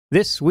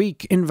This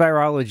Week in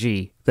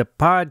Virology, the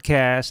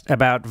podcast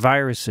about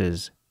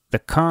viruses, the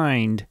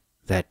kind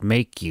that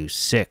make you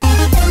sick.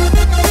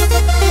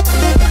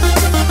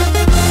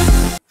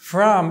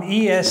 From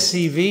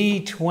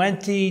ESCV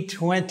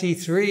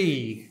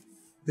 2023,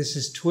 this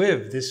is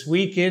TWiV, This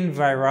Week in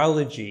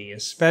Virology, a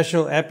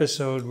special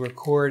episode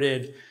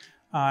recorded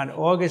on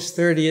August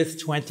 30th,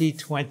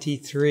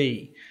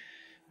 2023.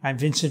 I'm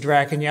Vincent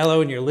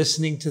Racaniello, and you're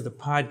listening to the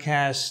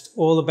podcast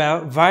all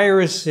about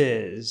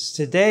viruses.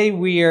 Today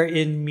we are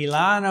in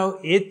Milano,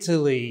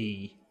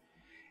 Italy,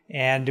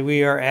 and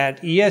we are at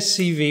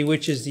ESCV,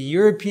 which is the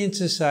European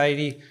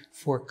Society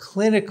for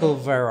Clinical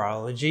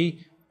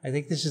Virology. I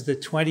think this is the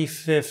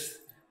 25th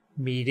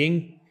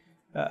meeting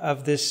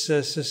of this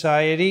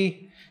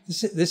society.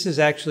 This is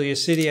actually a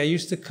city I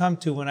used to come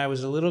to when I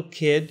was a little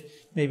kid,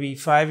 maybe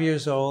 5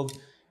 years old.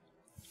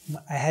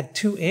 I had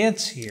two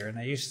aunts here, and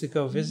I used to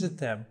go visit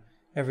them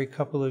every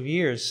couple of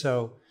years,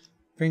 so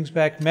brings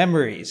back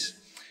memories.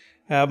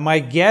 My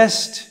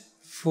guest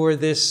for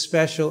this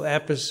special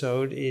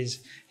episode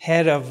is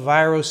Head of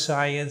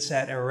Viroscience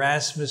at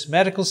Erasmus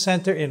Medical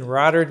Center in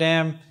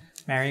Rotterdam,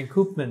 Marion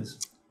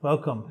Koopmans.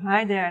 Welcome.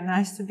 Hi there,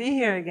 nice to be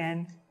here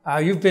again.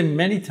 You've been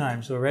many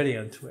times already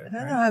on TWiV. I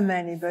don't know how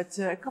many, but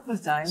a couple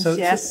of times,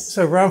 yes.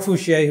 So Ron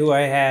Fouchier, who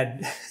I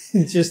had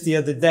just the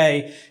other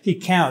day, he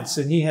counts,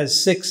 and he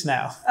has 6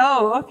 now.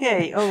 Oh,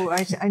 okay. Oh,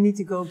 I need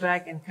to go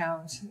back and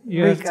count.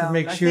 You have to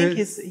make sure. I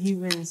think he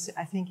wins.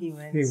 I think he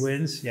wins. He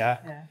wins,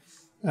 yeah.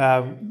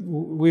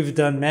 We've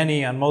done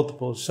many on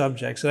multiple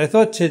subjects. And I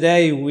thought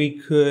today we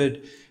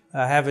could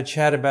have a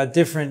chat about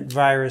different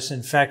virus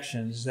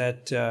infections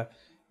that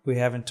we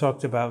haven't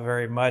talked about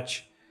very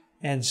much.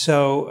 And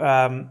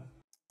so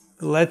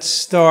let's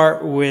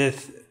start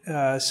with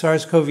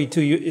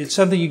SARS-CoV-2. It's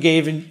something you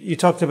gave, and you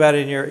talked about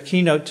in your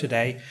keynote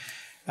today,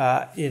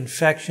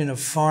 infection of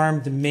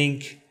farmed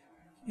mink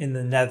in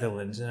the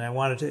Netherlands. And I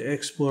wanted to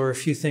explore a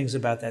few things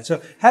about that.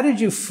 So how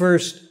did you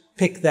first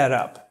pick that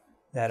up,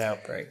 that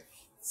outbreak?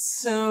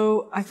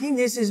 So I think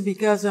this is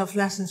because of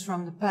lessons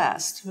from the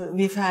past.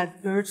 We've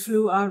had bird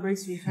flu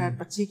outbreaks. We've had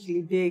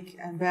particularly big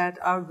and bad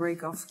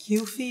outbreak of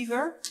Q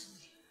fever.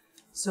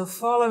 So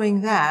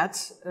following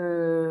that,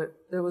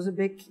 there was a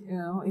big,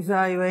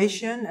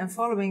 evaluation, and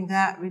following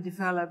that, we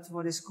developed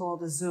what is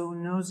called a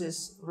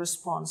zoonosis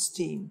response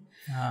team.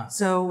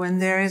 So when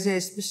there is a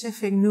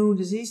specific new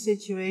disease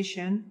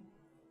situation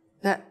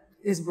that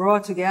is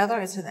brought together,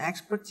 it's an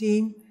expert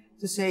team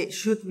to say,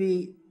 should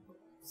we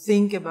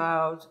think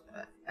about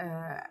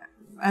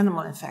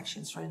animal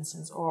infections, for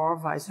instance, or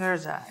vice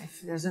versa?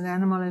 If there's an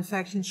animal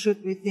infection,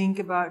 should we think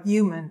about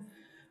human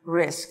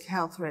risk,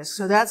 health risk?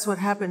 So that's what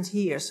happened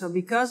here. So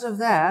because of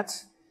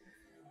that,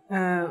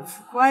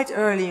 quite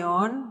early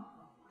on,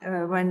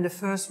 when the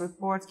first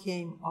report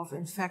came of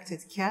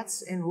infected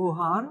cats in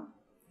Wuhan,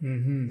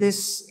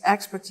 this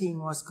expert team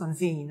was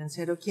convened and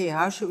said, okay,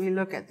 how should we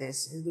look at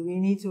this? Do we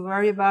need to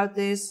worry about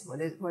this?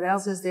 What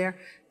else is there?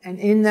 And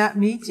in that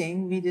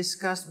meeting, we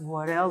discussed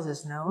what else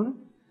is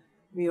known.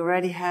 We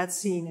already had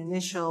seen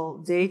initial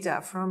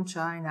data from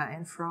China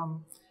and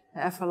from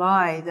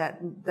FLI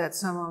that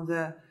some of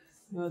the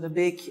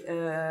big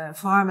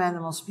farm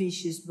animal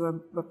species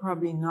were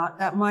probably not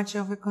that much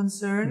of a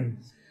concern.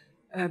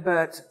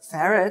 But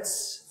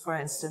ferrets, for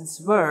instance,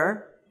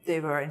 they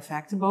were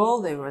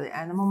infectable, they were the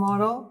animal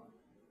model.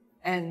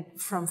 And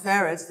from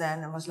ferrets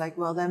then, it was like,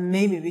 well, then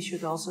maybe we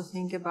should also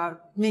think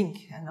about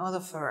mink and other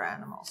fur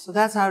animals. So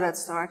that's how that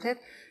started.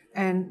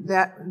 And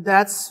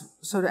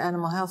so the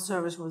Animal Health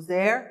Service was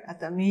there at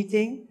that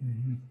meeting.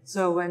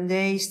 So when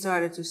they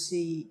started to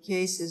see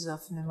cases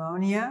of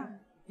pneumonia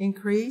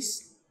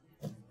increase,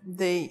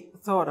 they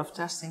thought of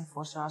testing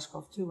for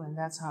SARS-CoV-2, and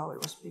that's how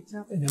it was picked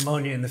up.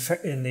 Pneumonia in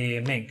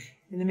the mink?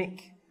 In the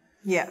mink,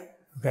 yeah.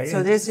 Okay.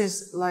 So this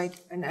is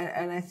like, and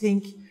I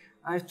think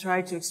I've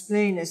tried to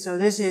explain this. So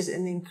this is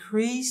an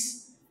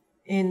increase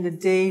in the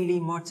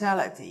daily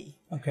mortality.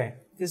 Okay.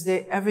 Because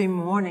every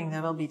morning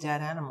there will be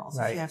dead animals.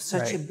 Right. If you have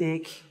such a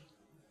big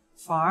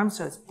farm,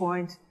 so it's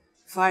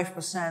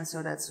 0.5%,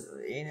 so that's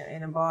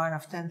in a barn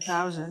of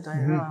 10,000, I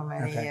don't know how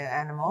many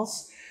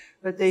animals.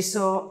 But they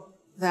saw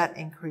that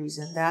increase,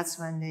 and that's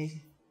when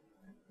they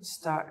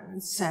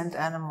sent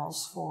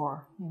animals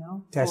for,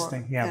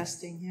 testing.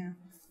 Testing, yeah.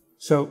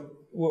 So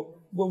what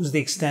was the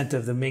extent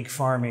of the mink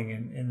farming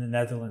in the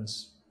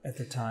Netherlands at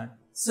the time?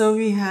 So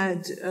we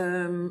had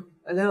a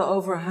little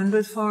over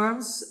 100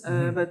 farms,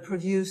 but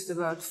produced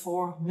about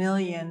 4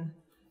 million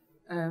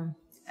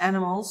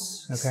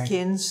animals,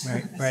 skins,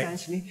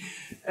 essentially,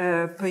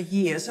 per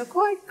year. So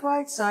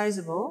quite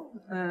sizable.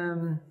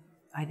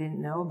 I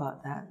didn't know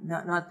about that.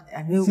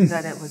 I knew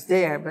that it was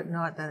there, but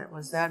not that it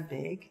was that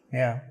big.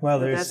 Yeah, well,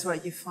 that's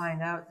what you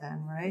find out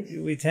then, right?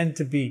 We tend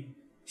to be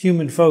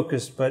human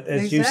focused, but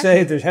as you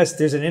say,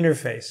 there's an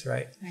interface,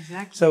 right?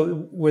 Exactly.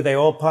 So were they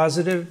all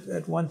positive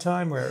at one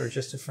time, or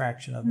just a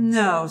fraction of them?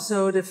 No.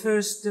 So there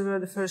were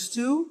the first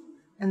 2,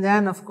 and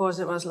then of course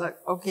it was like,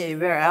 okay,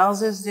 where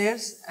else is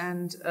this?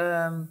 And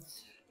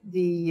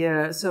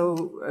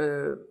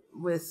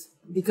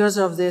because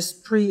of this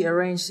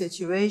pre-arranged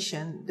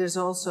situation, it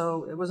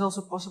was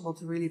also possible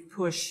to really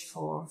push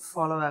for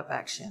follow-up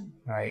action.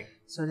 Right.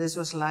 So this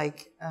was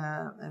like,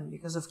 and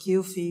because of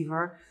Q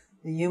fever,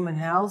 the human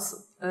health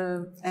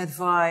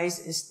advice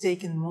is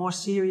taken more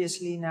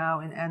seriously now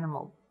in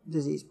animal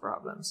disease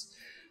problems.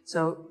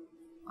 So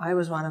I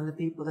was one of the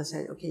people that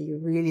said, okay, you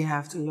really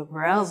have to look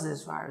where else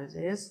this virus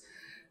is.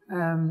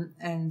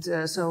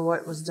 So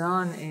what was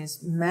done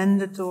is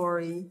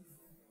mandatory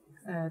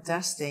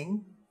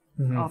testing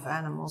of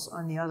animals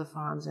on the other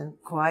farms, and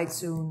quite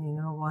soon,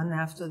 one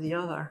after the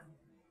other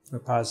were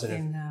positive.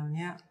 came down.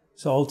 Yeah.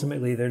 So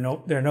ultimately, there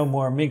are no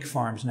more mink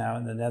farms now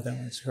in the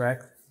Netherlands,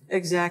 correct?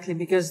 Exactly,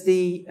 because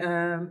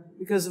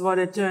because what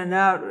it turned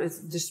out is,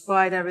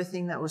 despite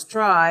everything that was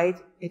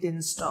tried, it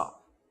didn't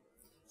stop.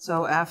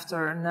 So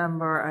after a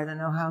number, I don't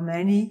know how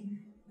many,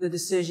 the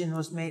decision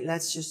was made,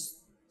 let's just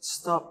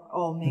stop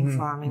all mink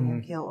farming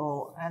and kill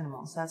all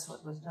animals. That's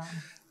what was done.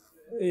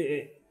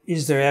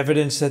 Is there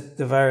evidence that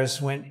the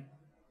virus went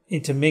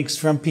into minks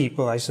from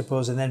people, I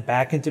suppose, and then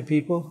back into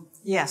people?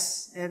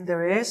 Yes, and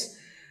there is.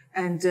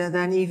 And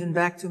then even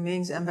back to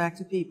minks and back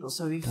to people.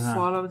 So we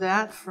follow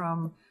that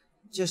from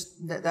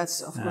just,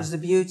 that's of course the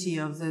beauty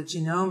of the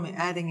genome,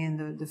 adding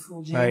in the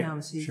full genome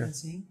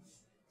sequencing. Sure.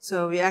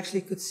 So we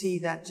actually could see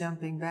that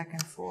jumping back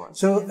and forth.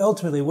 So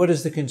ultimately, what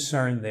is the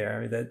concern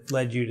there that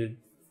led you to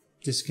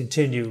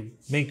discontinue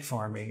mink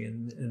farming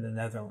in the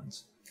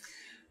Netherlands?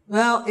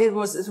 Well, it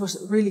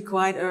was really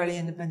quite early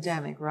in the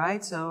pandemic,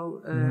 right?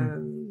 So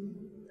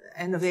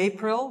end of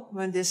April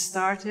when this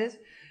started,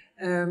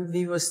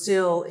 we were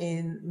still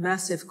in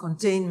massive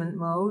containment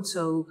mode,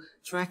 so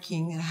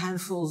tracking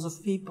handfuls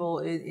of people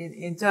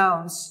in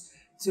towns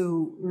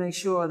to make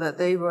sure that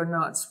they were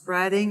not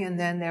spreading. And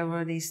then there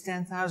were these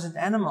 10,000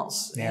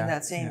 animals in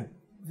that same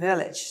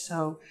village.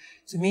 So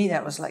to me,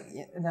 that was like,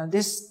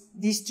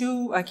 these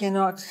two, I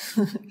cannot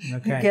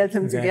get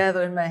them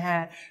together in my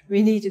head.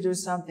 We need to do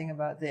something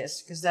about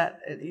this, because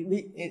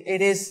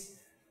it is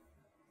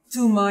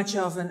too much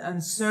of an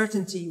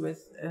uncertainty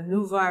with a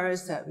new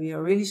virus that we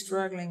are really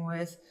struggling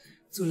with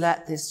to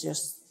let this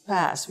just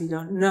pass. We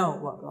don't know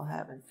what will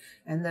happen.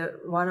 And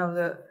one of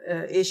the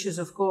issues,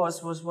 of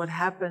course, was what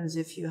happens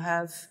if you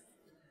have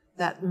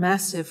that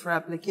massive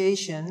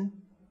replication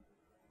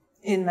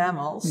in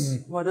mammals.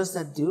 What does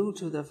that do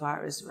to the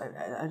virus?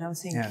 I don't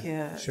think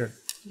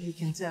we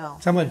can tell.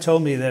 Someone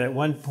told me that at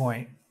one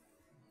point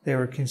they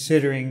were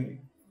considering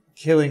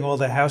killing all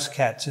the house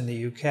cats in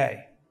the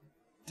UK.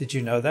 Did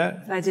you know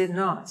that? I did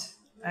not.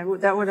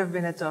 That would have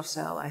been a tough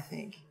sell, I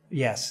think.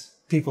 Yes.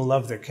 People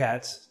love their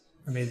cats.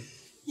 I mean...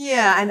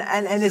 Yeah,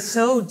 and it's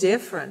so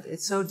different.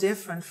 It's so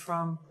different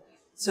from...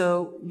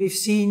 So we've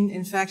seen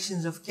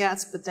infections of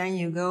cats, but then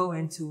you go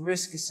into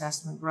risk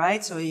assessment,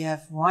 right? So you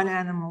have one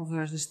animal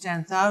versus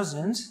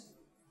 10,000.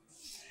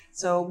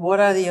 So what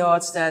are the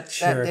odds that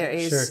there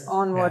is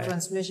onward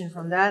transmission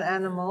from that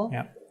animal?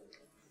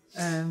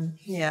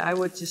 Yeah. I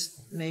would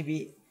just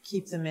maybe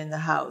keep them in the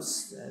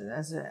house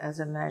as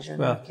a measure,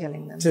 not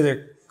killing them. To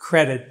their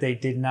credit, they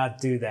did not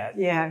do that.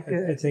 Yeah,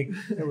 good. I think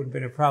that would have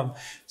been a problem.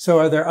 So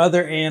are there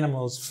other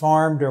animals,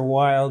 farmed or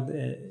wild,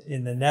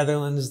 in the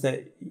Netherlands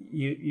that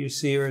you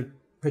see are a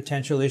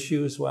potential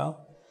issue as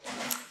well?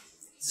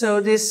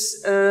 So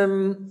this,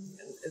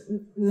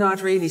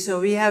 not really. So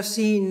we have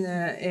seen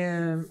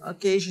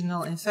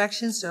occasional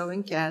infections, so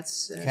in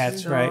cats,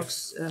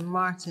 dogs,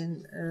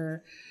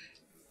 marten,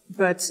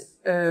 but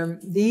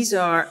these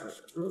are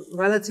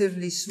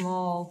relatively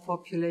small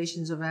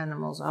populations of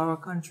animals. Our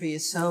country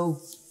is so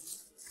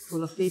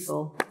full of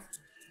people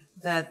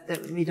that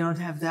we don't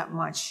have that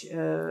much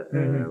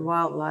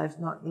wildlife,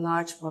 not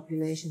large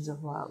populations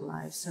of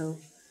wildlife. So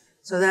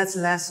that's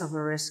less of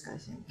a risk, I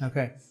think.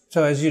 Okay.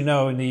 So as you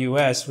know, in the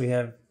U.S., we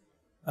have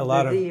a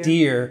lot of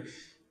deer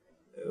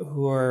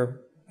who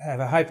have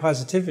a high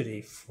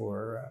positivity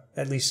for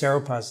at least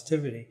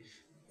seropositivity.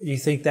 Do you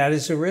think that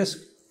is a risk?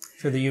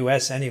 For the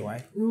U.S.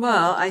 anyway.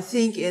 Well, I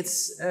think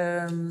it's,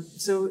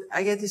 so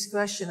I get this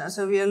question.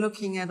 So we are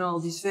looking at all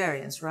these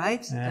variants,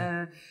 right?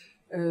 Yeah.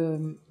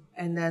 And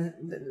then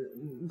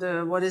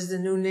what is the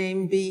new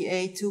name?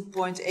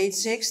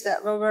 BA2.86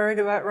 that we're worried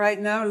about right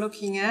now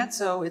looking at.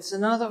 So it's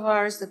another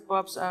virus that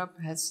pops up,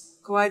 has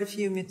quite a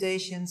few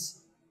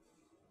mutations,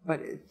 but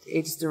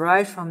it's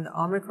derived from the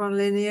Omicron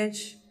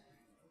lineage.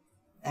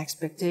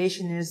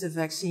 Expectation is the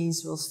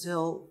vaccines will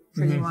still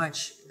pretty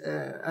much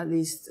at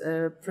least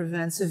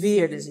prevent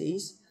severe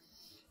disease.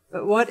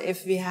 But what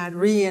if we had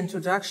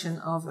reintroduction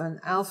of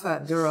an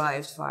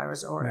alpha-derived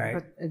virus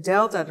or a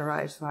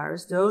delta-derived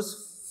virus?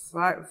 Those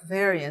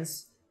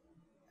variants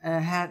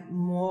had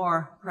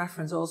more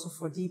preference also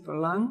for deeper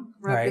lung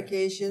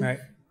replication,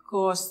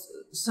 caused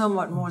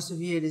somewhat more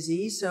severe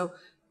disease. So,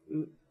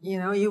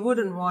 you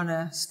wouldn't want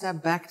to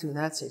step back to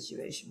that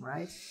situation,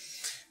 right?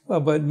 Well,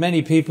 but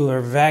many people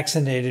are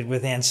vaccinated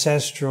with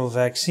ancestral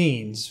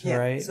vaccines,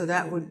 right? So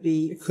that would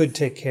be... It could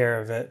take care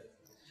of it.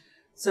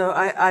 So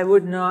I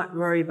would not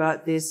worry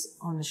about this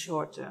on the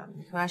short term.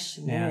 The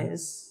question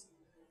is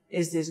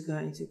this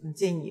going to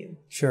continue?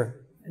 Sure.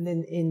 And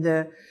then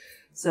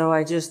so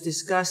I just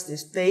discussed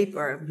this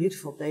paper, a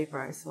beautiful paper,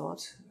 I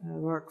thought,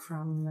 work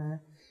from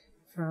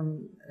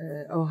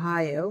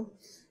Ohio.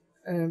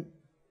 And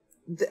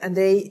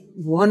they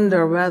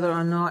wonder whether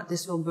or not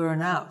this will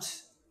burn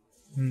out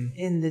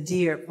in the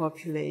deer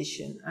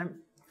population.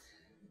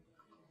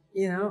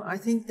 I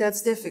think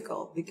that's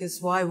difficult,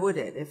 because why would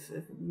it? If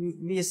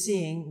we are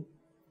seeing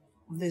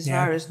this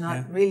virus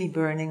not really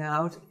burning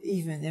out,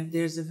 even if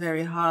there's a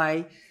very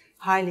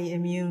highly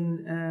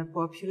immune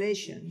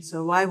population.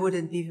 So why would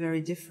it be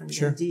very different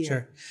than deer?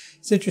 Sure.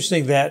 It's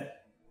interesting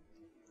that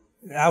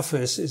alpha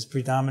is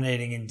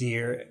predominating in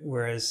deer,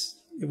 whereas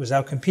it was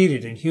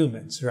outcompeted in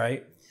humans,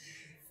 right?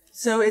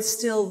 So it's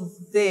still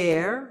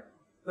there,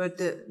 but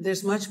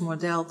there's much more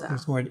delta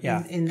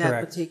in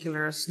that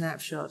particular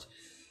snapshot.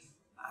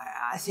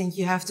 I think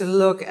you have to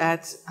look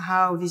at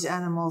how these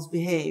animals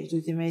behave. Do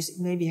they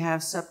maybe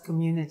have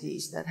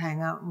sub-communities that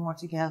hang out more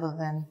together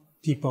than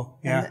people?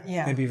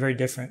 Maybe very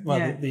different. Well,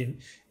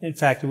 in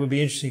fact, it would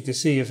be interesting to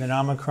see if an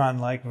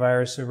Omicron-like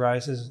virus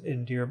arises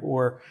in deer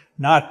or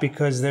not,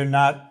 because they're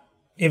not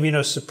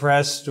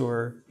immunosuppressed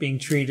or being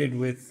treated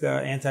with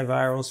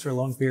antivirals for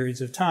long periods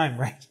of time,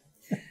 right?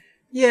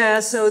 Yeah,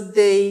 so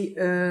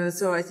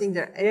so I think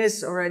there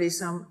is already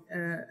some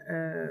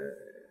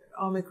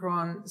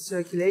Omicron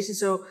circulation.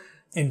 So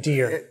in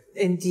deer.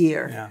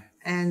 Yeah.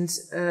 And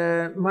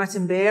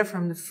Martin Baer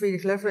from the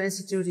Friedrich Loeffler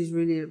Institute, he's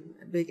really a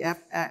big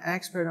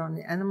expert on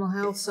the animal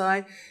health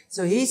side.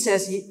 So he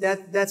says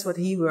that's what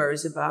he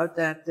worries about,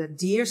 that the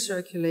deer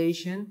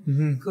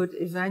circulation could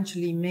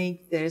eventually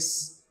make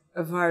this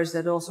a virus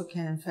that also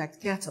can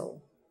infect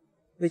cattle,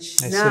 which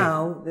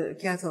the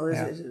cattle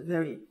is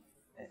very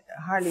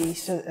hardly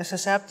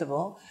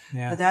susceptible.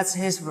 But that's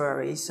his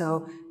worry.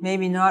 So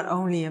maybe not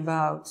only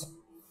about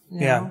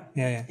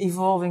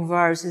evolving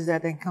viruses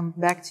that then come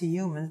back to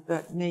humans,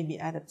 but maybe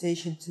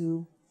adaptation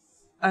to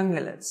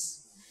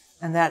ungulates.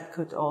 And that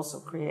could also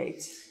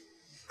create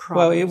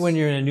problems. Well, when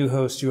you're in a new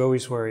host, you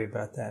always worry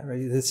about that,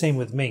 right? The same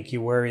with mink.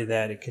 You worry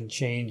that it can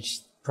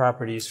change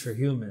properties for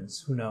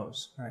humans. Who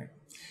knows, right?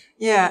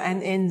 Yeah,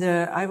 and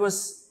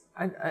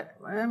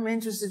I'm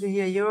interested to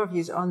hear your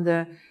views on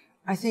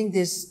I think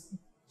this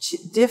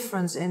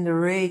difference in the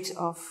rate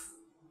of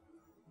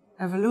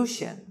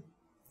evolution.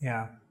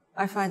 Yeah.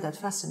 I find that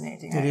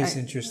fascinating. It is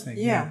interesting.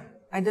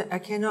 I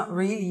cannot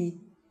really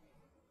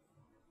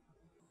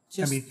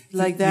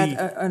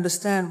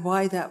understand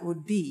why that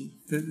would be.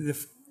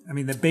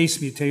 The base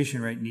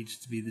mutation rate needs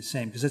to be the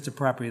same, because that's a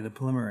property of the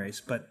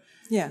polymerase, but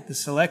the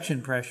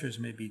selection pressures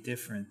may be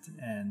different,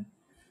 and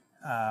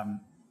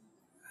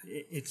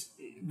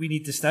we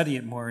need to study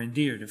it more in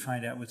deer to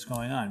find out what's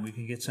going on. We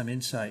can get some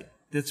insight.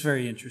 That's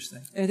very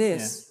interesting. It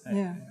is.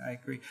 I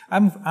agree.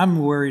 I'm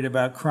worried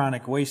about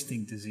chronic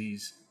wasting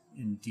disease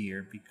in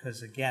deer,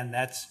 because again,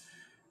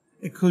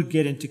 it could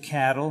get into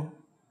cattle,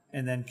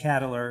 and then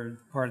cattle are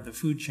part of the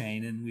food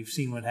chain, and we've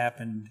seen what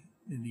happened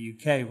in the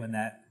UK when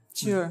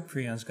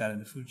prions got in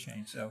the food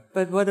chain. So,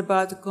 but what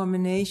about the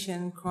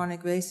combination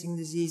chronic wasting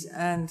disease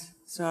and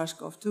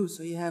SARS-CoV-2?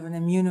 So you have an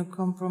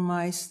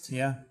immunocompromised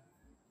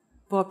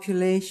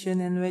population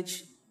in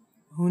which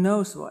who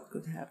knows what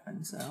could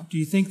happen. So, do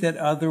you think that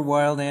other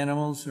wild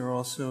animals are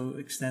also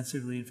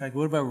extensively infected?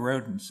 What about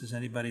rodents? Does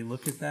anybody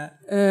look at that?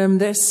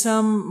 There's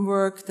some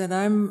work that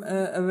I'm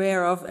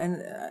aware of,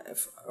 and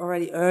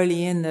already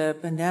early in the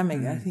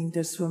pandemic, I think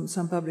there's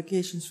some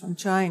publications from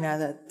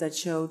China that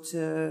showed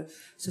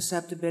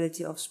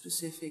susceptibility of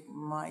specific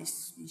mice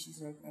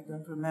species. I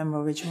don't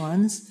remember which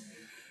ones.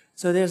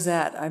 So there's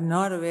that. I'm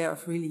not aware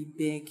of really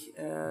big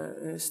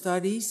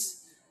studies.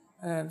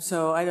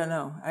 So I don't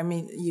know. I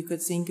mean, you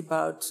could think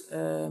about,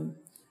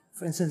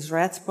 for instance,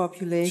 rat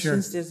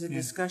populations. Sure. There's a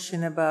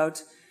discussion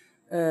about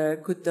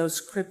could those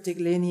cryptic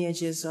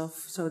lineages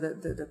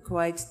the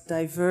quite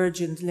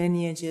divergent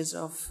lineages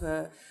of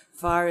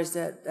virus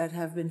that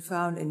have been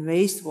found in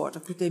wastewater,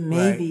 could they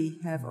maybe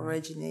have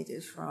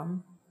originated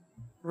from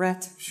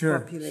rat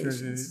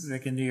populations? Sure,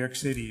 like in New York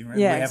City, right?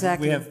 Yeah,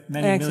 exactly. We have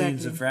many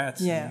millions of rats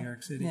in New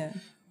York City. Yeah.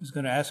 I was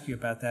going to ask you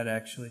about that,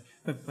 actually.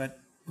 But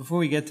before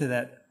we get to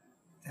that,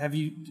 have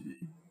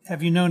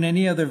you known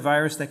any other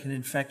virus that can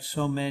infect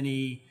so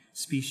many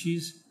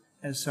species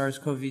as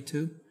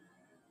SARS-CoV-2?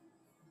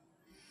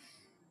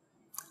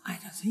 I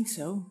don't think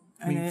so.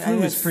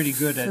 Flu is pretty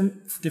good at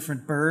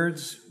different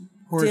birds,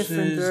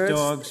 horses,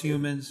 dogs,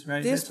 humans,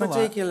 right? This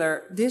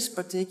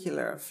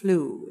particular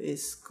flu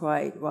is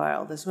quite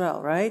wild as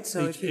well, right?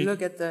 So if you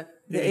look at the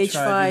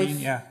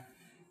H5,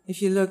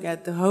 if you look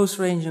at the host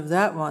range of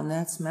that one,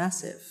 that's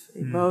massive,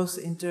 both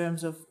in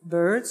terms of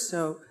birds,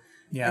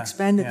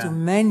 expanded to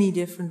many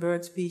different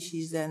bird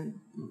species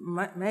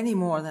many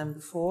more than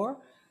before,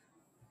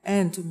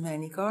 and to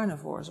many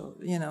carnivores,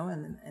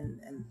 and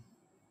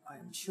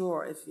I'm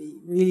sure if we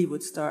really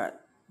would start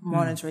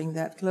monitoring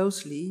that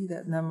closely,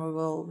 that number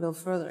will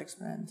further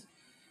expand.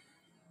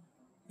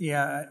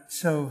 Yeah.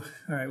 So,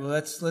 all right. Well,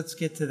 let's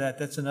get to that.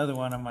 That's another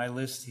one on my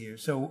list here.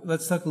 So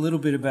let's talk a little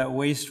bit about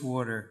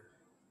wastewater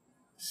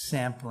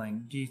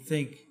sampling. Do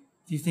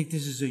Do you think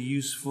this is a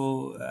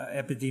useful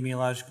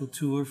epidemiological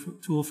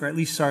tool for at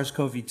least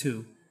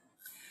SARS-CoV-2?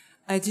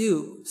 I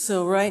do.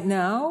 So right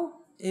now,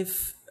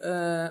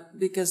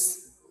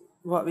 because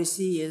what we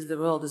see is the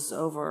world is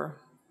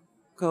over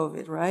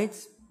COVID, right?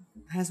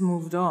 Has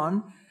moved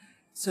on.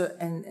 So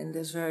and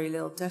there's very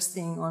little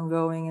testing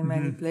ongoing in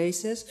many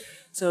places.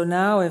 So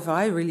now if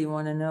I really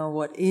want to know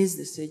what is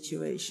the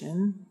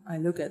situation, I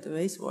look at the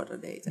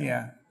wastewater data.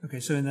 Yeah.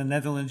 Okay. So in the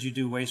Netherlands, you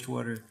do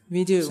wastewater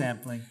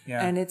sampling.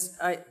 Yeah. And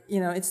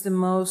it's the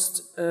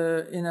most,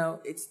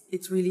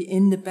 it's really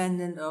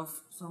independent of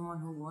someone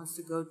who wants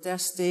to go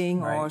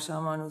testing or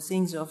someone who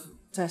thinks of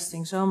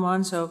testing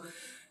someone. So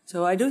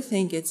I do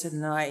think it's a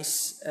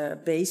nice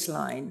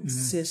baseline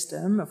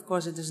system. Of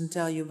course, it doesn't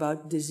tell you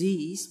about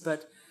disease,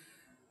 but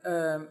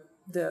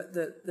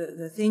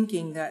the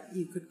thinking that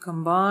you could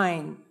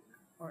combine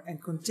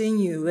and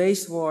continue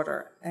wastewater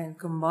and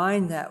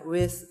combine that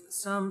with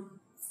some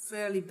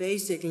fairly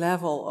basic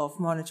level of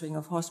monitoring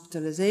of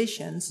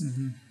hospitalizations,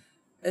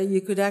 you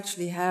could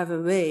actually have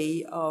a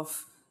way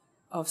of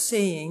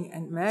saying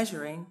and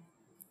measuring,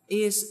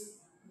 is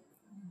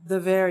the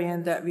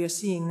variant that we are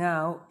seeing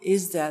now,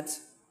 is that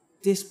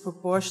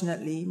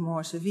disproportionately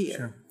more severe?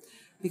 Sure.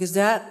 Because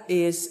that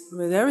is,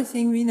 with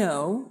everything we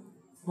know,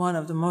 one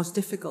of the most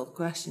difficult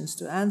questions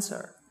to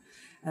answer.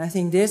 And I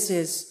think this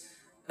is,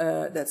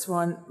 that's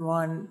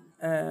one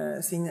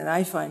thing that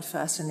I find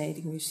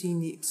fascinating. We've seen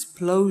the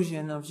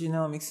explosion of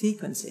genomic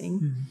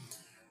sequencing.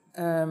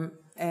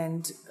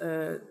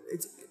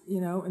 It's,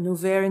 a new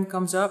variant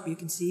comes up, you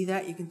can see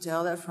that, you can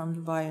tell that from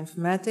the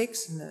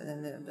bioinformatics and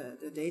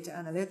the data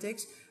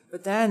analytics.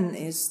 But then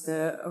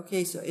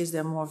so is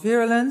there more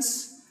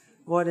virulence?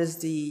 What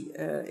is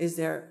is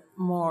there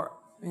more,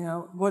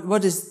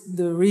 what is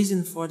the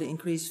reason for the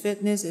increased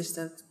fitness? Is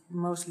that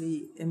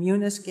mostly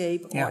immune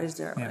escape, or is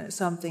there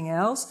something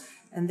else?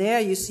 And there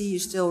you see you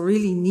still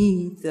really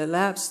need the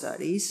lab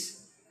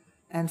studies,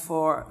 and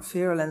for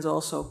virulence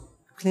also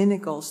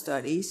clinical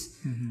studies,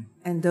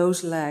 and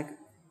those lag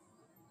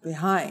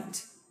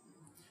behind.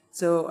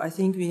 So I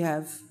think we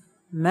have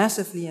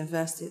massively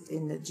invested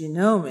in the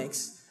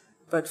genomics,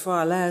 but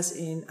far less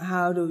in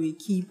how do we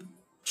keep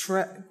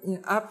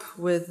up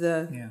with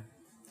the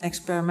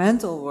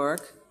experimental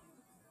work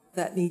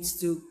that needs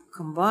to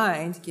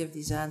combine to give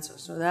these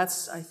answers. So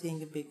that's, I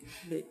think, a big,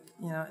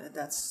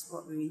 that's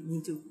what we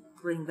need to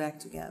bring back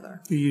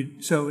together.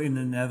 So in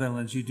the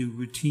Netherlands, you do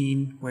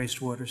routine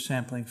wastewater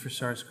sampling for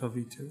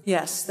SARS-CoV-2?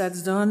 Yes,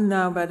 that's done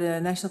now by the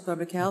National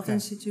Public Health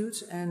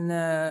Institute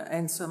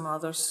and some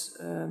others.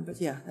 But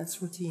yeah,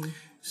 that's routine.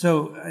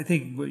 So I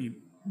think what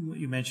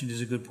you mentioned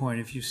is a good point.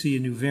 If you see a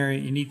new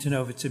variant, you need to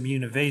know if it's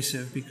immune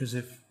evasive, because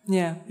if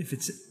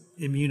it's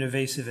immune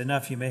evasive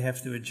enough, you may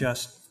have to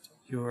adjust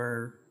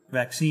your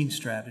vaccine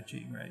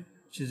strategy, right?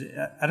 Which is,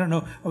 I don't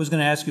know. I was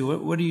going to ask you,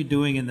 what are you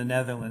doing in the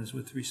Netherlands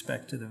with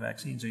respect to the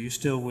vaccines? Are you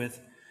still with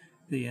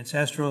the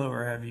ancestral,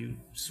 or have you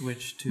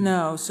switched to?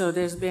 No, so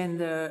there's been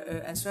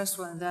the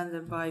ancestral and then the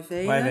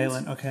bivalent.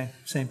 Bivalent, okay,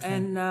 same thing.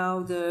 And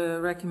now the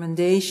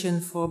recommendation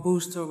for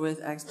booster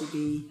with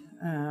XBB,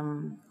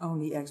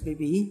 only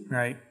XBB.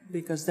 Right.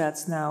 Because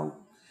that's now,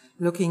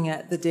 looking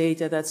at the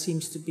data, that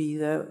seems to be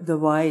the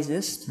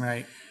wisest.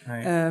 Right.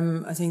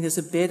 I think there's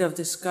a bit of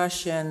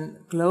discussion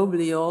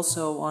globally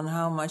also on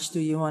how much do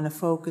you want to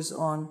focus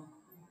on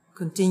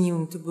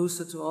continuing to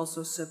booster to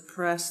also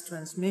suppress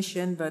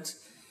transmission, but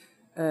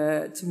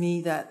to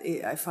me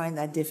I find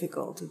that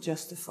difficult to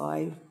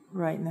justify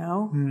right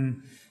now,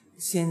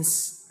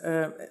 since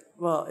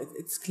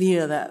it's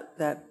clear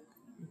that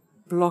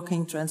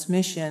blocking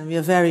transmission, we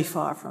are very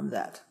far from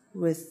that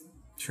with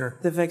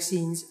the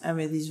vaccines and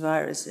with these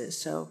viruses.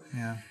 So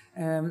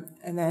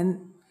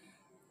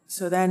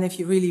So then if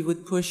you really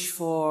would push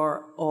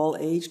for all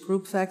age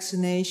group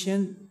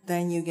vaccination,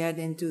 then you get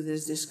into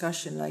this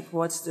discussion like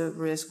what's the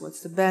risk,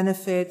 what's the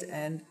benefit,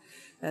 and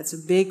that's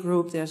a big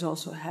group. There's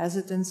also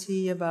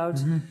hesitancy about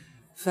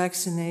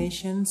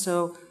vaccination.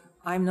 So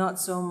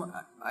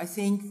I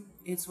think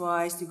it's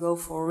wise to go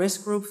for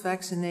risk group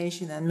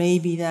vaccination and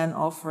maybe then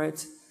offer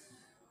it,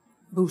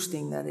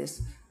 boosting that is,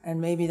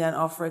 and maybe then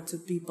offer it to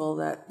people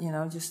that,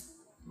 just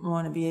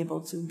want to be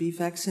able to be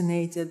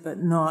vaccinated, but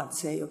not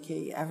say,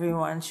 okay,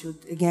 everyone should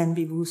again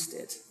be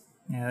boosted.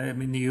 Yeah, I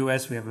mean, in the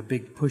U.S., we have a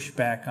big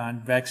pushback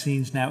on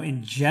vaccines now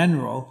in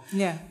general.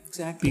 Yeah,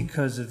 exactly.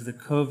 Because of the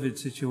COVID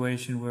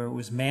situation where it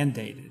was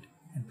mandated,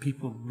 and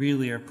people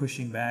really are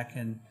pushing back.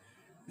 And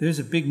there's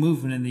a big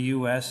movement in the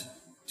U.S.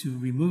 to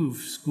remove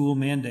school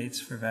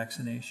mandates for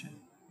vaccination.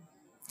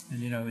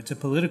 And, it's a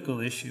political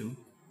issue.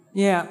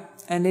 Yeah,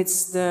 and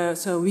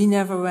so we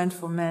never went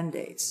for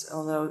mandates,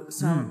 although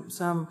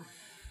some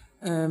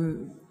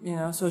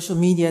social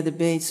media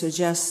debates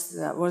suggest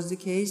that was the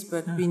case,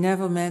 but we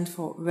never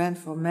went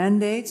for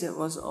mandates. It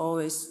was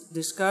always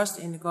discussed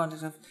in the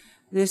context of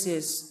this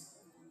is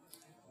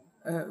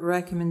a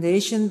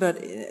recommendation, but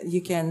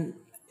you can,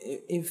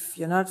 if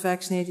you're not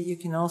vaccinated, you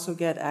can also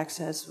get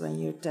access when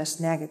you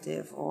test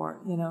negative, or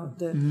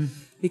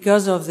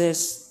because of this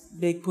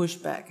big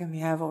pushback, and we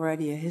have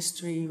already a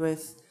history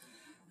with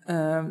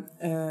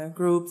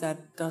group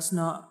that does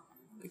not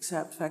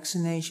accept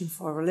vaccination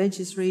for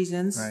religious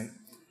reasons. Right.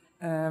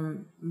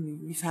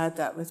 We've had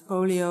that with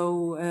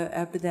polio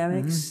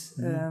epidemics.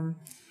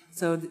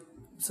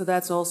 So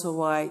that's also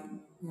why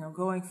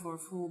going for a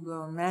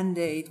full-blown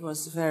mandate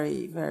was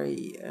very,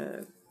 very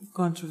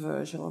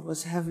controversial. It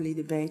was heavily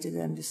debated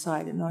and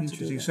decided not to do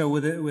Interesting. that. So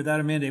without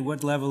a mandate,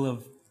 what level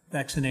of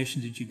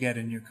vaccination did you get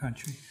in your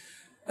country?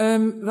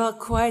 Well,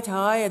 quite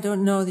high. I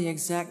don't know the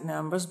exact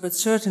numbers, but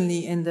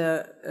certainly in the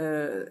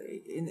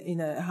in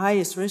the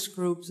highest risk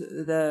groups,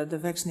 the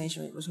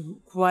vaccination rate was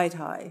quite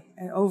high.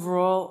 And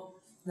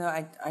overall, no,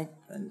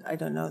 I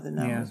don't know the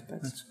numbers. Yeah,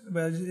 but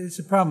well, it's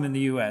a problem in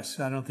the U.S.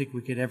 I don't think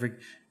we could ever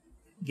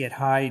get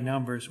high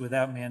numbers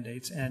without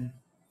mandates. And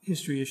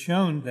history has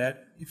shown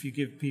that if you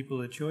give people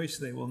a choice,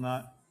 they will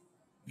not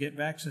get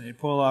vaccinated.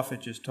 Paul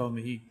Offit just told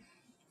me he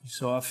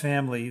saw a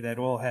family that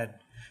all had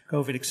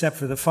COVID except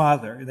for the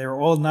father. They were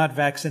all not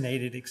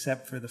vaccinated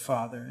except for the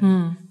father.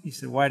 And he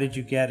said, "Why did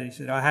you get it?" He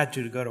said, "I had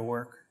to go to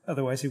work.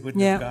 Otherwise, he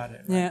wouldn't have got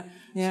it." Right?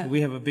 Yeah. So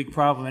we have a big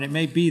problem. And it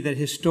may be that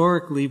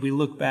historically we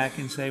look back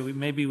and say,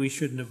 maybe we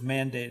shouldn't have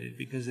mandated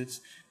because it's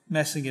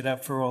messing it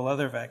up for all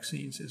other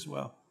vaccines as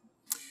well.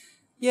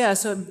 Yeah,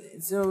 so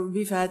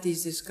we've had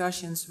these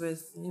discussions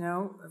with,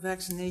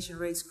 vaccination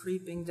rates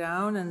creeping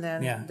down, and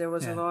then there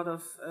was a lot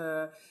of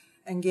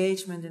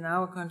engagement in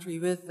our country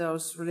with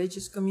those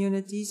religious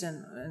communities and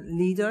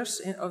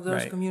leaders of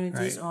those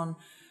communities on,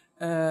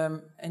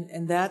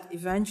 and that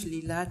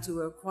eventually led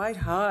to a quite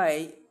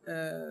high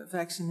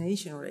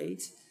vaccination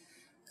rate,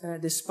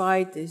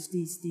 despite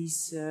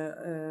these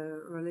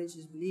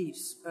religious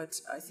beliefs.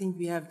 But I think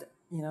we have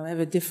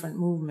a different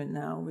movement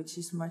now, which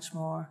is much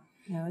more.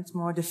 It's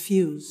more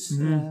diffuse.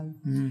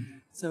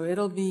 So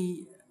it'll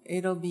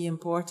be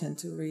important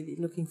to really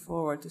looking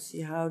forward to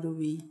see how do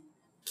we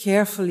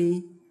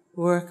carefully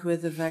work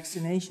with the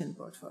vaccination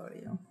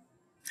portfolio.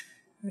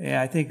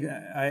 Yeah, I think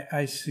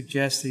I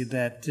suggested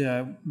that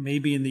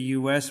maybe in the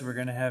U.S. we're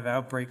going to have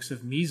outbreaks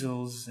of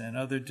measles and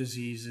other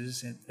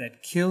diseases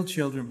that kill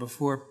children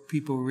before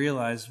people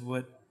realize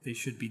what they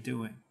should be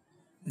doing.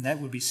 And that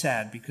would be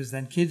sad because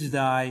then kids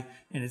die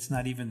and it's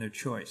not even their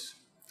choice.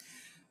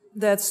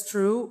 That's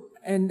true.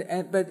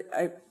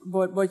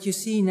 But what you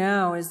see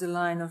now is the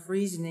line of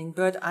reasoning.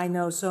 But I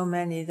know so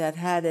many that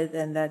had it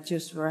and that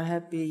just were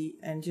happy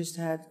and just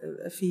had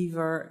a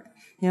fever.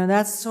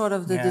 That's sort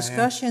of the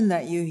discussion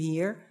that you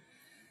hear.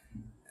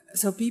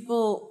 So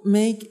people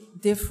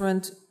make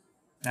different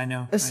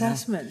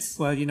assessments.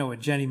 I know. Well, you know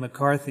what Jenny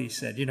McCarthy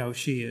said. You know who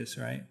she is,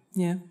 right?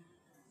 Yeah.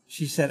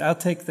 She said, "I'll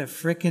take the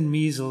frickin'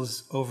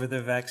 measles over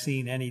the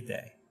vaccine any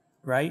day."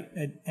 Right?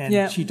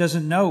 And she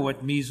doesn't know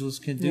what measles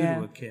can do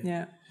to a kid.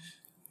 Yeah.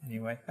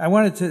 Anyway, I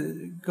wanted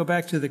to go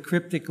back to the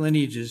cryptic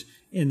lineages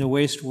in the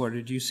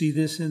wastewater. Do you see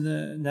this in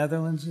the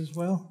Netherlands as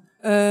well?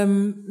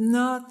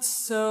 Not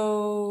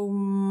so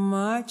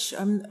much.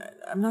 I'm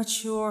not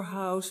sure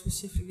how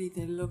specifically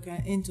they look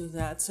into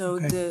that. So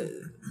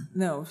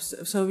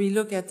So we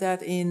look at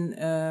that in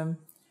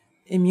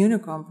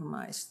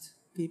immunocompromised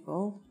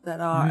people that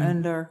are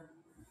under,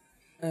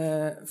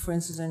 for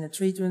instance, in a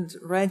treatment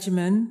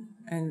regimen.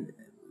 And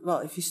well,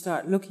 if you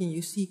start looking,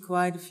 you see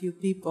quite a few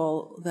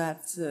people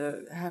that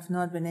have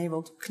not been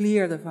able to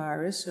clear the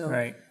virus.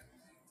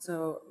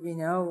 So we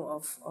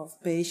know of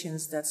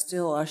patients that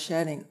still are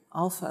shedding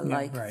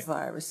alpha-like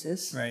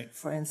viruses,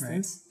 for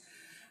instance.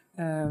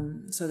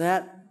 So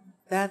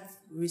that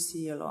we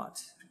see a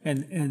lot.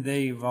 And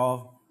they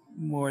evolve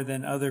more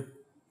than other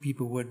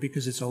people would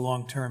because it's a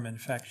long-term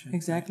infection.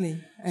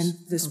 Exactly. And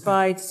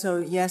despite, so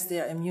yes, they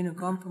are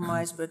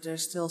immunocompromised, but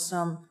there's still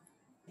some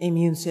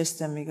immune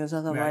system because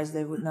otherwise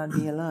they would not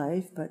be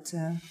alive. But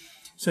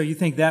so you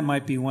think that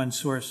might be one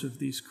source of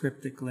these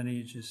cryptic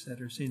lineages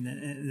that are seen,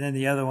 and then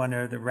the other one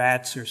are the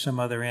rats or some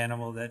other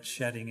animal that's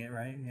shedding it,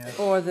 right? Yeah.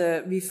 Or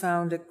we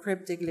found a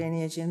cryptic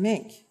lineage in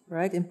mink,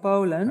 right, in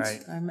Poland.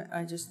 Right.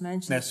 I just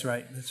mentioned. That's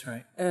right. That's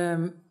right.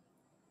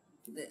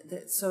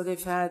 So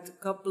they've had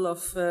a couple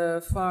of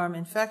farm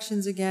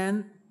infections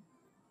again,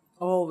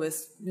 all with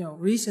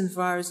recent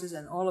viruses,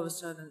 and all of a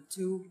sudden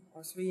 2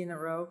 or 3 in a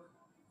row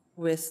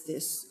with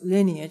this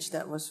lineage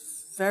that was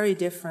very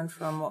different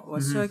from what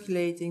was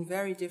circulating,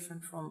 very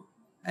different from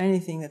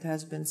anything that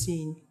has been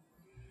seen.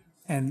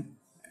 And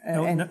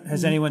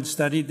has anyone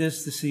studied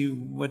this to see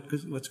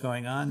what's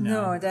going on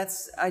now? No,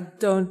 I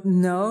don't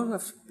know.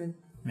 I've been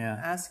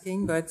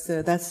asking, but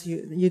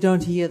you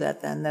don't hear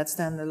that then. That's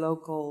then the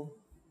local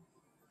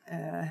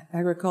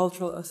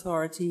agricultural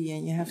authority,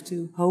 and you have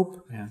to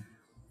hope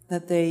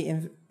that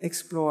they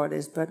explore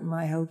this, but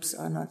my hopes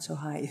are not so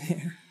high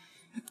there.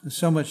 There's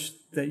so much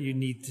that you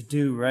need to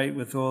do, right,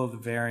 with all the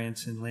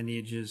variants and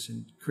lineages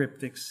and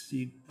cryptics.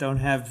 You don't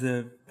have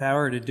the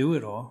power to do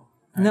it all.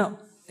 Right? No,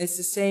 it's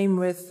the same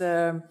with,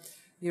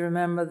 you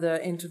remember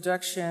the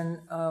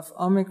introduction of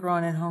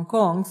Omicron in Hong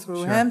Kong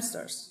through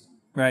hamsters.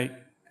 Right.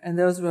 And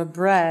those were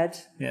bred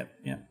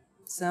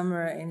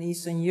somewhere in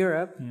Eastern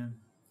Europe. Yeah.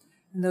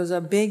 And those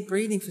are big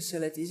breeding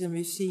facilities, and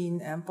we've seen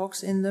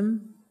Mpox in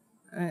them.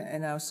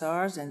 and now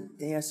SARS, and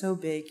they are so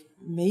big,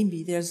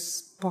 maybe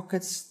there's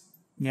pockets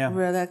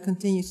where that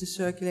continues to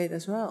circulate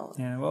as well.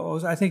 Yeah,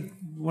 well, I think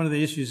one of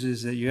the issues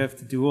is that you have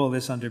to do all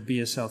this under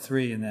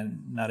BSL-3, and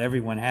then not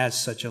everyone has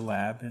such a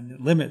lab, and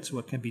it limits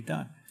what can be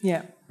done.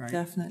 Yeah, right?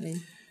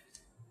 Definitely.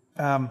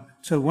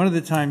 So one of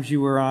the times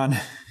you were on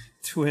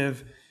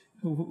TWiV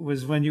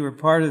was when you were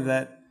part of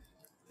that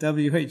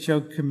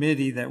WHO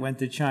committee that went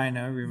to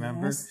China,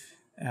 remember? Yes.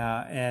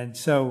 And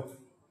so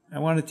I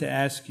wanted to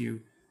ask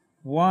you,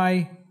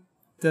 why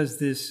does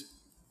this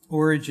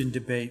origin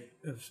debate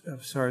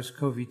of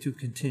SARS-CoV-2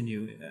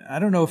 continue? I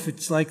don't know if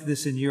it's like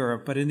this in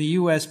Europe, but in the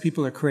U.S.,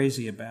 people are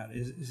crazy about it.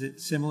 Is it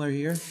similar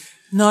here?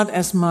 Not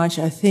as much,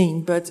 I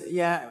think, but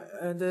yeah,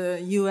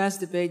 the U.S.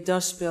 debate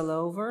does spill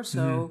over,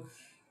 so...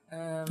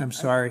 I'm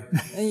sorry.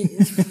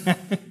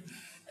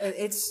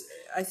 It's,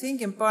 I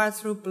think, in part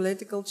through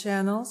political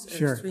channels.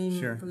 Sure.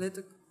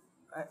 Political.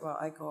 Well,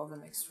 I call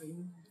them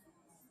extreme.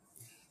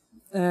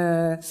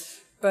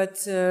 But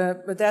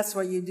that's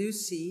what you do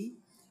see.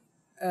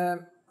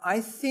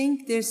 I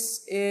think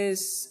this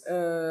is.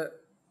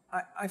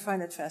 I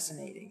find it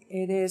fascinating.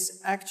 It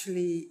is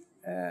actually.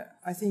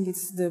 I think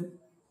it's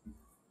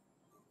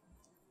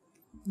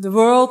the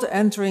world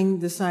entering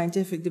the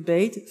scientific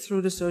debate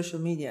through the social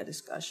media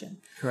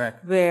discussion.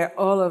 Correct. Where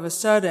all of a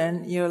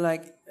sudden you're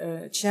like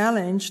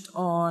challenged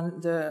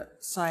on the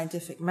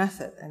scientific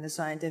method, and the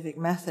scientific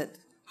method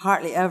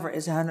hardly ever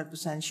is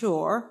 100%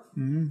 sure.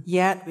 Mm-hmm.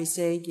 Yet we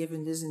say,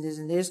 given this and this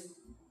and this,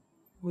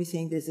 we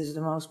think this is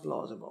the most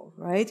plausible,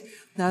 right?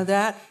 Now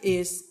that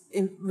is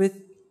with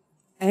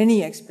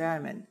any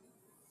experiment.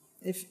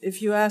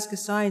 If you ask a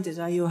scientist,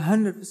 are you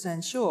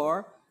 100%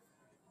 sure?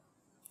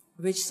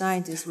 Which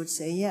scientist would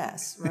say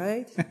yes,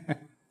 right?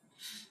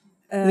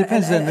 It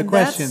depends on the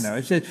question, though.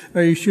 It says,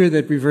 are you sure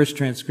that reverse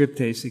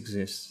transcriptase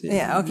exists?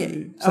 Yeah,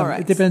 okay. All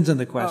right. It depends on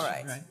the question. All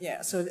right. Right?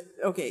 Yeah, so,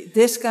 okay,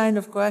 this kind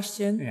of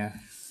question. Yeah.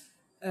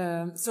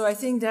 So I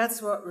think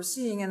that's what we're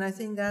seeing, and I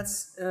think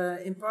that's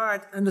in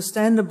part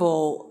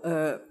understandable,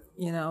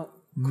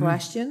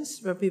 questions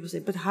where people say,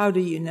 but how do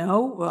you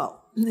know?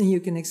 Well,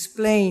 you can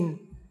explain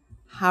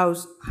how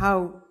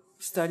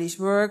studies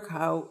work,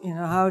 how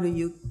do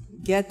you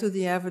get to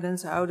the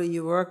evidence, how do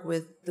you work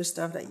with the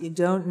stuff that you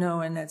don't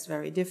know and that's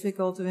very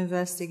difficult to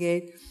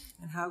investigate,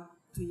 and how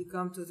do you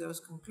come to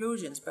those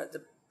conclusions. But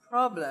the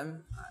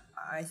problem,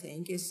 I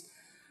think, is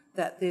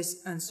that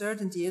this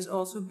uncertainty is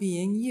also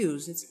being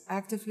used. It's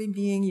actively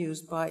being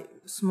used by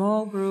a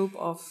small group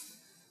of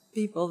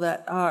people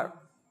that are,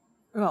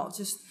 well,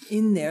 just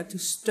in there to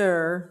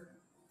stir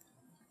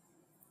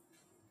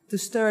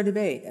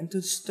debate and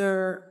to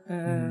stir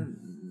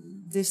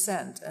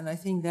dissent. And I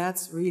think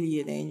that's really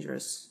a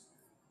dangerous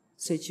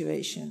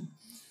situation.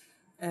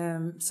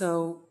 And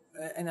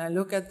I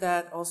look at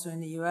that also in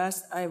the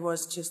US. I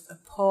was just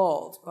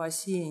appalled by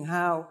seeing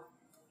how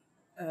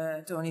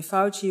Tony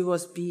Fauci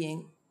was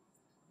being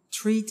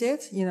treated.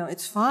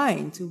 It's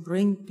fine to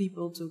bring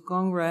people to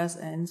Congress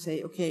and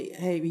say, okay,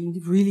 hey, we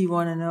really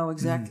want to know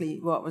exactly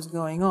what was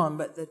going on.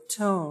 But the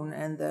tone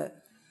and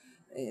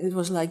it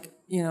was like,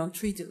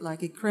 treated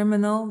like a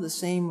criminal. The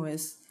same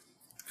with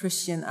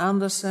Christian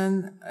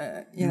Andersen.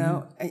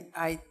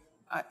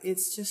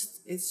 It's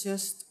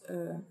just.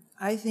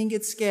 I think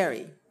it's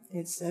scary.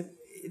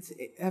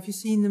 Have you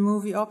seen the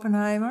movie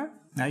Oppenheimer?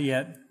 Not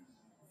yet.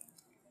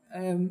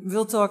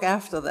 We'll talk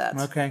after that.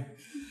 Okay.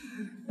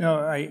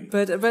 No,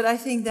 But I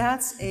think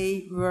that's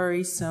a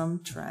worrisome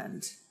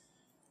trend,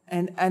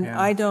 and yeah.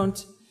 I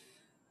don't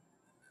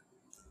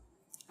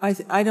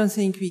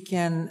think we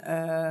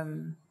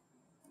can.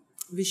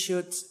 We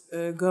should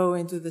go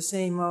into the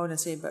same mode and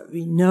say, but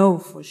we know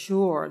for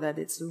sure that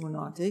it's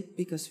zoonotic,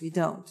 because we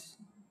don't.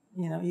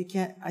 You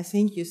can't. I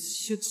think you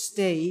should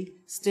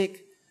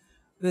stick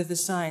with the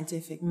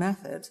scientific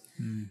method,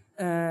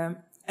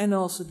 and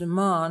also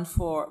demand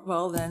for,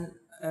 well, then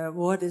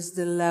what is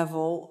the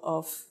level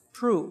of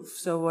proof?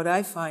 So what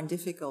I find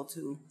difficult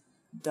to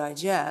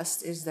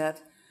digest is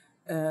that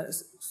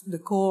the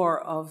core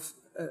of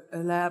a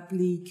lab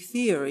leak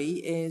theory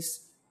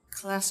is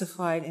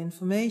classified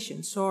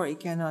information. Sorry,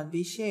 cannot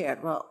be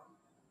shared. Well,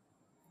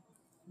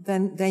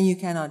 then you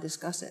cannot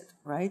discuss it,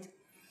 right?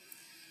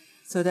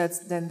 So that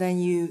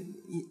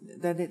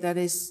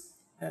is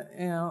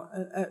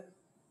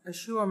a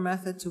sure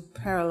method to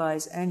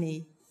paralyze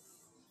any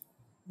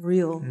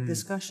real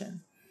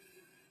discussion,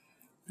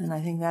 and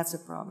I think that's a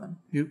problem.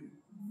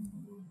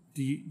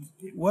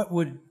 What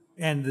would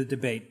end the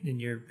debate, in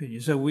your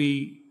opinion? So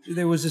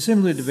there was a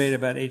similar debate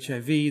about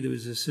HIV. There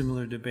was a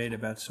similar debate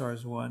about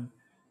SARS-1.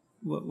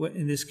 What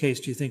in this case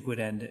do you think would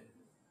end it?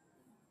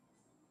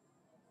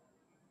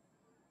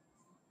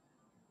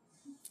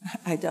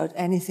 I doubt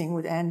anything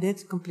would end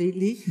it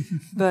completely,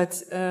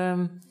 but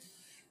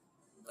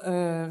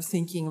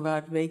thinking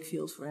about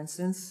Wakefield, for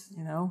instance,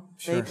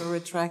 Sure. paper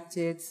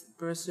retracted,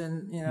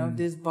 person,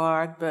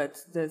 disbarred, but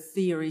the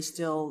theory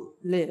still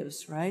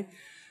lives, right?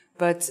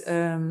 But,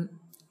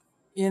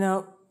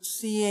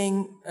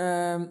 seeing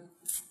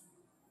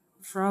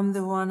from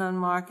the one on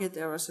market.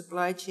 There were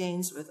supply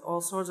chains with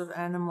all sorts of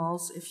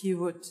animals. If you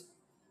would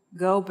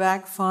go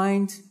back,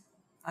 find,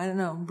 I don't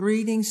know,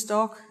 breeding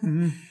stock,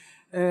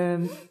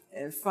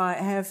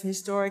 have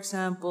historic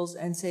samples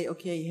and say,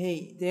 okay,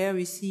 hey, there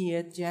we see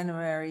it,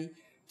 January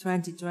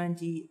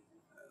 2020,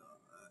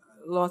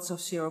 lots of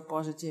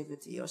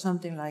seropositivity or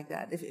something like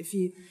that. If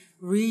you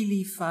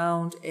really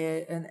found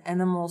an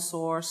animal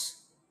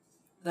source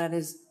that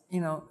is,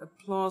 a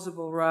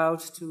plausible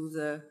route to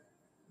the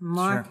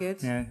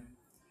market, sure. Yeah.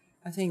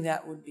 I think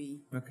that would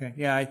be... Okay,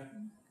 yeah, I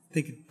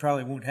think it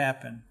probably won't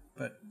happen,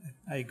 but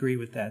I agree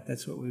with that.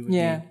 That's what we would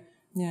need.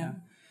 Yeah.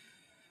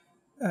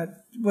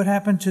 What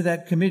happened to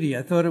that committee?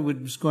 I thought it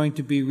was going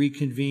to be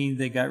reconvened.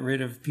 They got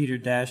rid of Peter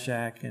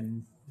Daszak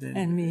and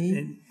me.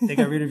 And they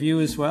got rid of you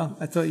as well.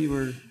 I thought you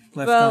were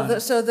left on.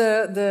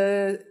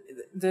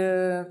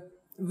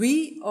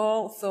 We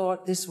all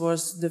thought this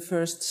was the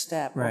first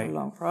step of a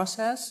long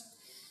process.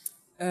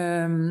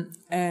 So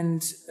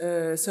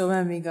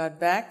when we got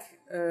back,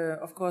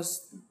 of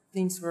course,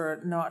 things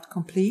were not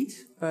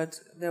complete,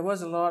 but there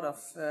was a lot of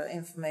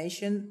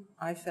information,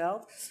 I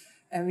felt.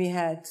 And we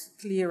had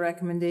clear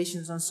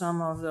recommendations on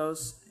some of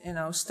those,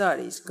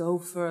 studies. Go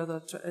further,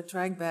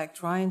 track back,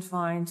 try and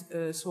find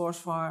source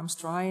farms,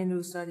 try and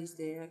do studies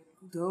there,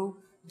 go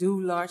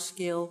do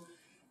large-scale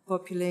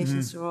population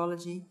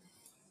serology.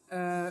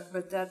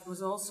 But that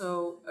was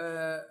also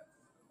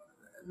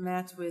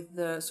met with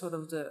the sort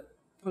of the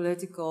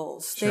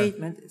political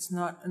statement. Sure. It's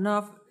not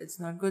enough, it's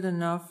not good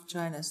enough,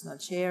 China's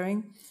not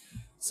sharing.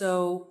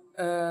 So,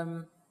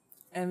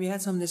 and we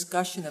had some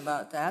discussion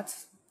about that.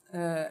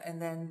 And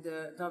then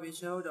the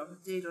WHO, Dr.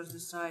 Tedros,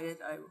 decided,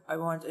 I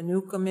want a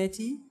new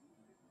committee.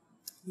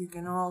 You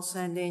can all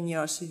send in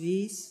your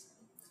CVs.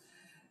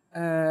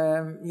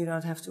 You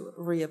don't have to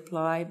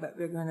reapply, but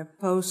we're going to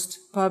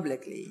post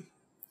publicly.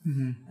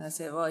 And I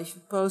said, well, if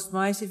you post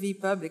my CV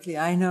publicly,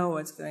 I know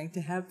what's going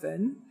to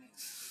happen.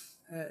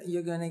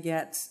 You're going to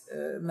get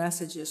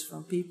messages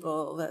from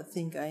people that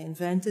think I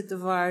invented the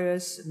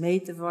virus,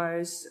 made the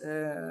virus,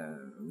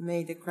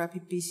 made a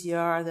crappy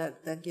PCR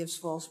that gives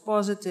false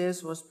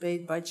positives, was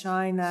paid by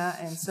China,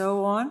 and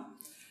so on.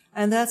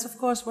 And that's, of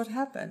course, what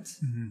happened.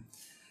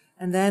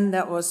 And then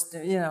that was,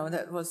 then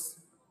it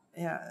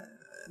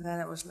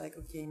was like,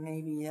 okay,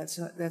 maybe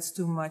that's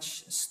too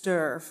much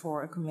stir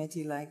for a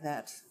committee like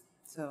that.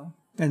 So...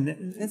 And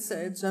it's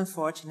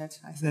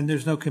unfortunate, I think. Then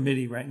there's no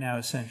committee right now,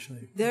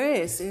 essentially.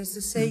 There's the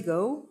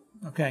SAGO.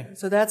 Okay.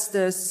 So that's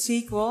the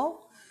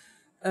sequel.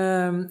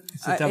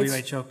 It's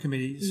the WHO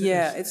committee.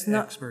 It's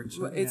not experts.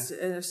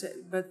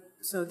 But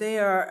so they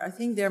are. I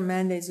think their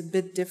mandate's a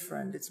bit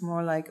different. It's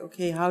more like,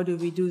 okay, how do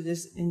we do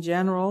this in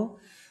general,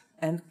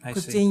 and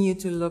continue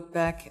to look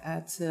back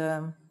at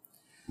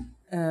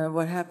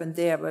what happened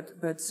there.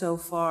 But so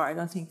far, I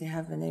don't think they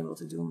have been able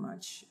to do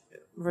much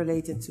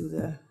related to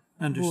the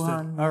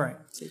Wuhan All right.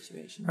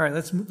 situation. All right,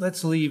 let's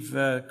leave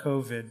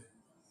COVID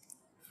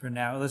for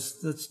now.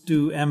 Let's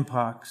do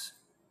Mpox.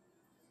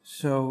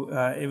 So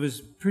it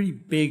was pretty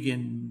big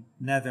in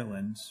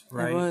Netherlands,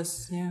 right? It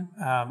was, yeah.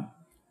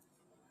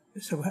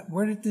 So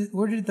where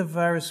did the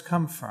virus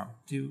come from?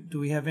 Do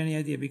we have any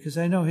idea? Because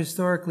I know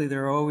historically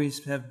there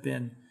always have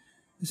been,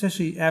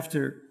 especially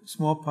after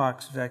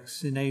smallpox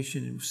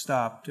vaccination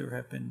stopped, there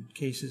have been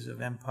cases of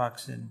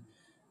Mpox in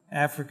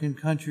African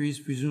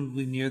countries,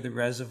 presumably near the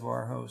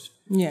reservoir host.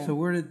 Yeah. So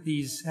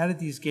how did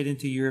these get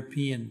into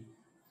European?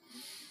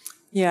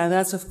 Yeah,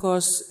 that's of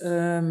course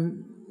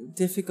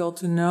difficult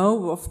to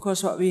know. Of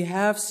course, what we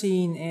have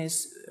seen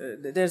is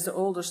there's the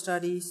older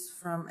studies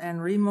from Anne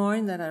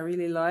Remoyne that I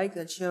really like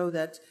that show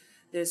that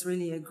there's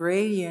really a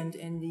gradient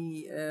in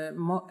the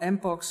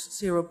Mpox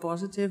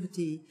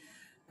seropositivity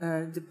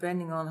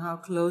depending on how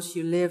close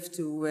you live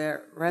to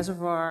where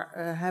reservoir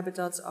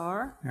habitats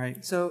are.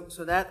 Right. So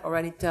that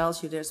already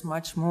tells you there's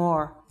much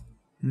more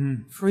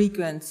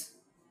frequent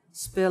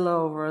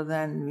spillover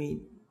than we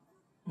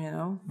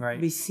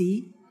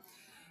see.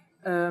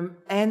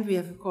 And we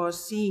have, of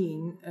course,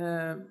 seen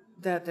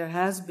that there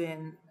has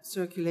been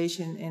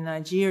circulation in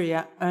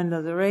Nigeria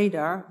under the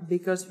radar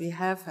because we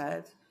have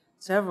had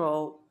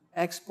several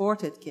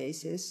exported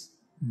cases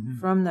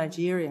from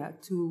Nigeria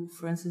to,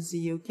 for instance,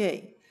 the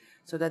UK.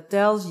 So that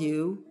tells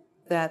you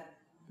that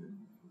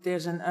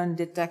there's an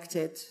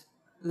undetected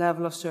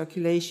level of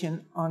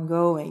circulation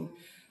ongoing.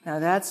 Now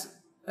that's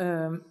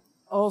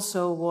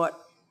also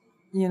what,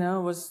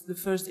 was the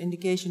first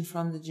indication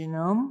from the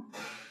genome.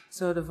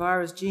 So the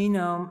virus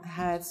genome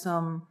had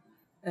some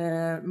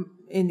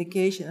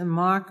indication, a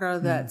marker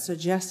that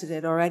suggested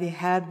it already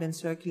had been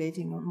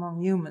circulating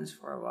among humans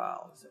for a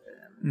while.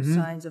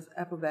 Signs of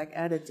apobac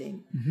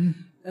editing.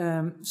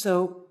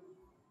 So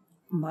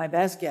my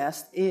best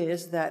guess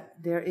is that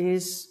there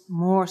is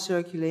more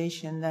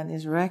circulation than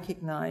is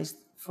recognized,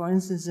 for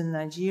instance, in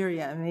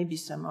Nigeria and maybe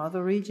some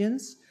other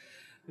regions.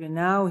 We're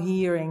now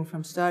hearing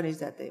from studies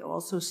that they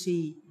also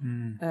see,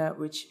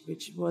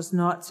 which was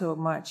not so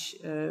much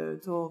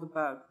told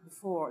about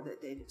before, that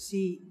they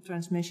see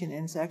transmission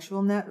in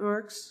sexual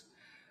networks.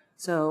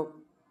 So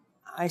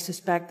I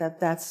suspect that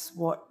that's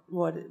what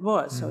it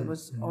was. So it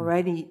was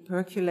already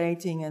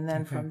percolating, and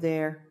then from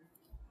there,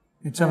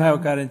 and somehow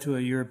it got into a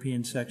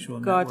European sexual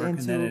network, and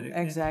then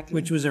exactly,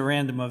 which was a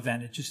random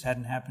event. It just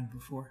hadn't happened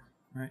before,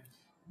 right?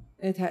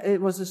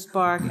 It was a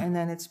spark, and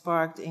then it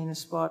sparked in a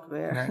spot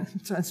where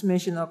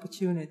transmission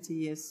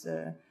opportunity is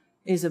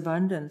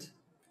abundant.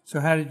 So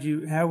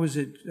how was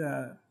it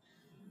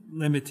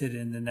limited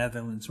in the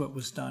Netherlands? What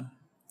was done?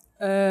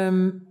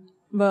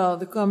 Well,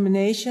 the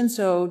combination.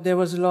 So there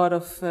was a lot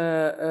of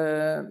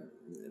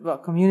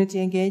community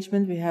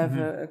engagement. We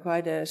have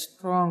quite a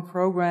strong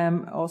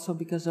program, also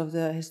because of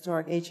the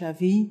historic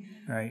HIV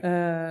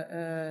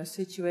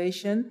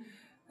situation.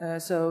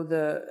 So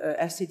the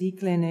STD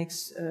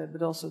clinics,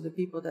 but also the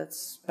people that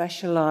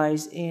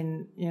specialize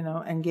in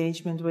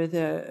engagement with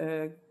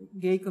a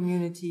gay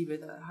community,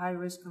 with a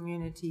high-risk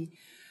community.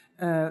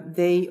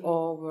 They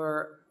all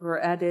were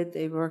at it.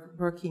 They were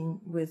working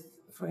with,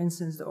 for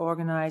instance, the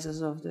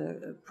organizers of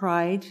the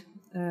Pride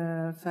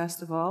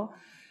Festival,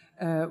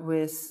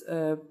 with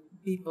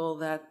people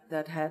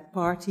that had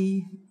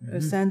party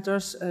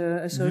centers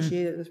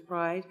associated with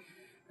Pride.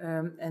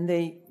 And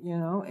they,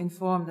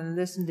 informed and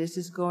listened, this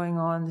is going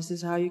on, this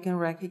is how you can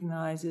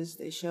recognize this.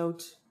 They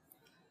showed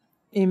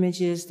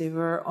images, they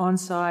were on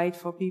site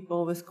for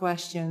people with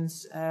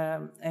questions.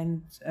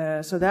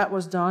 So that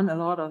was done, a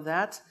lot of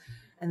that.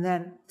 And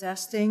then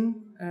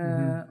testing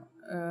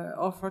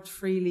offered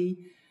freely.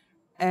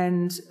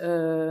 And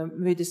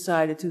we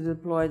decided to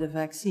deploy the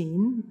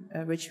vaccine,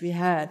 which we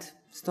had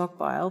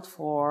stockpiled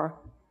for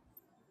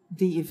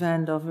the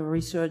event of a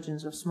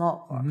resurgence of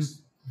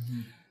smallpox.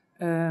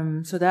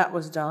 So that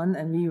was done,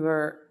 and we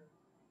were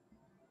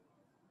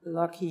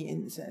lucky.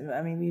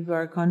 We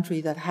were a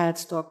country that had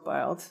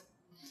stockpiled.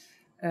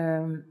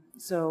 And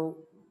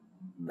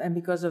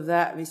because of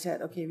that, we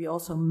said, okay, we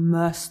also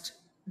must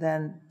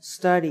then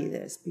study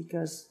this,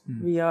 because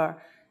we have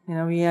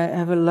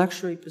a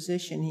luxury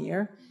position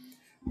here.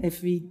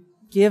 If we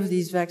give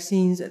these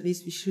vaccines, at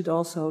least we should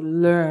also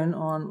learn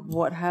on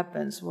what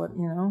happens,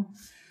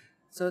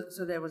 So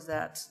there was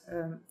that.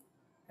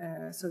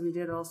 So we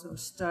did also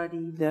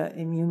study the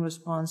immune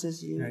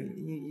responses.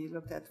 You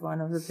looked at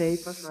one of the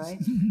papers, right?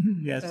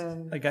 Yes,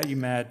 I got you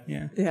mad,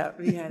 yeah. Yeah,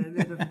 we had a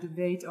little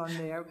debate on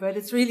there. But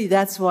it's really,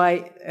 that's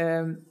why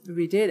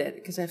we did it,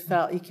 because I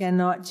felt you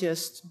cannot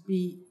just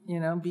be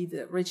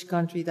the rich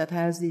country that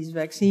has these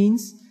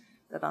vaccines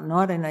that are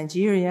not in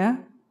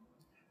Nigeria,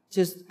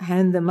 just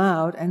hand them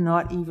out and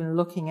not even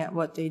looking at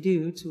what they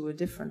do to a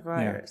different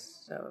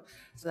virus. Yeah.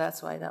 So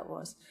that's why that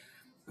was.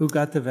 Who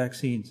got the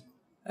vaccines?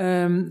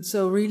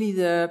 So really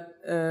the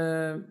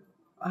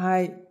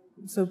high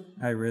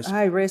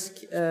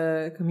risk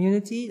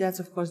community. That's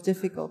of course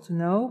difficult to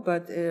know,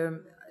 but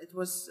it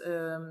was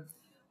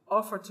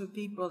offered to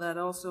people that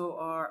also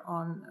are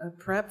on a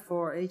PrEP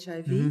for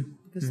HIV,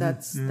 because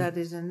that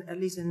is at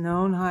least a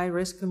known high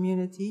risk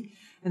community.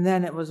 And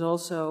then it was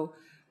also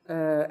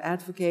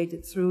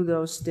advocated through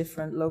those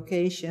different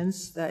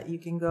locations that you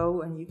can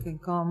go and you can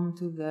come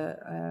to the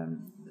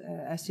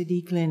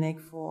STD clinic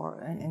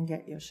and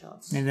get your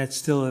shots. And that's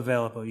still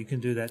available. You can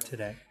do that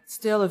today. It's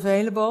still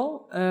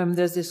available.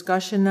 There's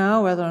discussion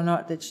now whether or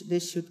not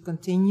this should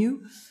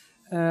continue.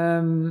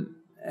 And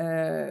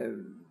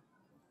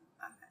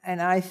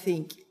I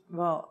think,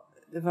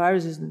 the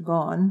virus isn't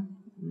gone.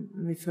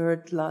 We've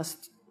heard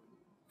last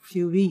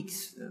few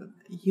weeks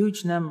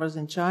huge numbers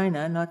in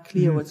China, not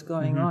clear what's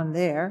going on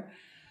there.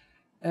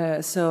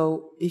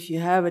 So if you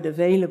have it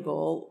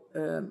available,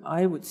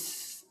 I would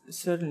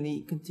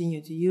certainly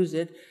continue to use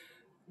it.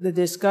 The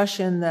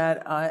discussion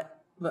that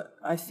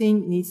I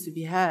think needs to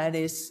be had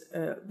is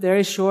there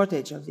is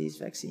shortage of these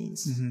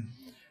vaccines.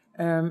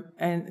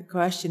 And the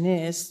question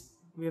is,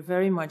 we're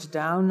very much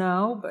down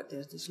now, but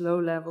there's this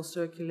low-level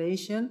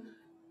circulation.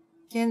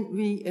 Can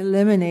we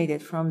eliminate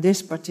it from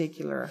this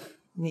particular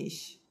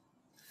niche?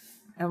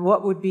 And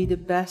what would be the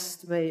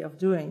best way of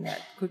doing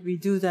that? Could we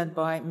do that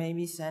by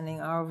maybe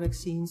sending our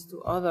vaccines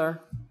to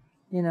other,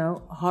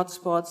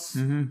 hotspots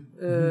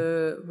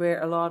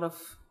where a lot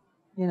of,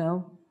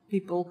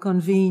 people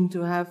convene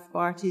to have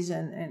parties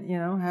and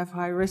have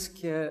high risk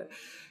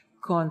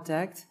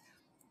contact?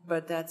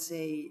 But that's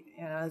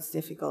it's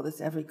difficult.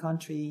 It's every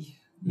country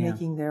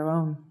making their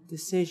own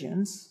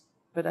decisions.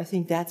 But I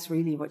think that's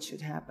really what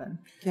should happen.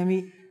 Can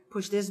we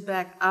push this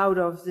back out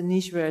of the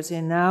niche where it's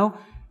in now,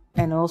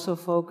 and also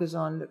focus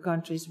on the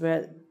countries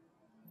where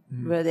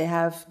they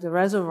have the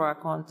reservoir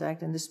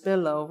contact and the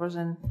spillovers,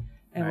 and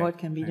what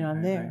can be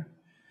done there?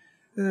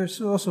 There's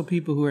also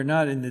people who are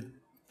not in the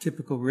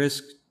typical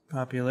risk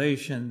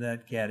population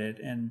that get it.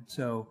 And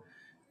so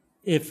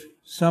if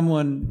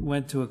someone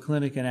went to a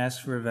clinic and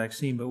asked for a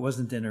vaccine but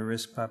wasn't in a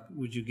risk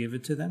would you give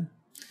it to them?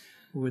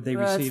 Or would they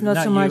receive it? Not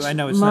so much, I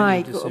know it's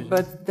Mike, not your decision.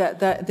 But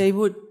that they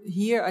would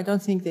here, I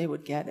don't think they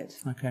would get it.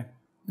 Okay.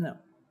 No.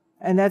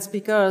 And that's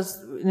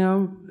because,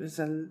 there's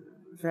a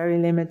very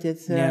limited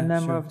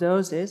number of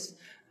doses,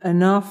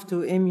 enough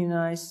to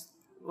immunize,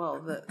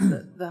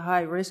 the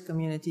high-risk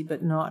community,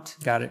 but not.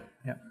 Got it,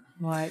 yeah.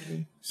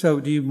 widely. So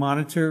do you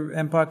monitor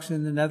Mpox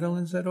in the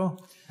Netherlands at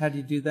all? How do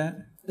you do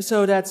that?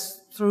 So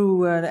that's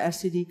through the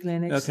STD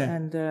clinics Okay.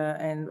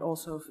 and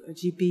also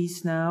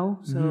GPs now.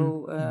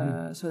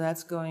 So so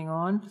that's going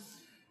on.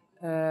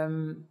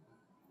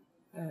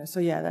 So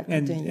yeah, that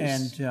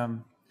continues.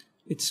 And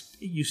it's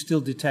you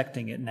still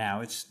detecting it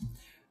now. It's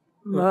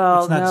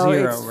well, it's not no,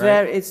 zero,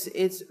 it's right?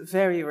 it's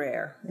very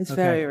rare. It's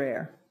Okay. very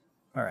rare.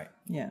 All right.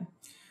 Yeah.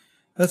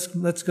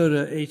 Let's go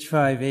to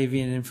H5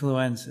 avian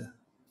influenza.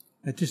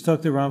 I just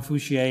talked to Ron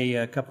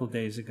Fouchier a couple of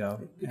days ago.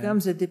 It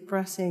becomes a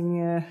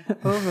depressing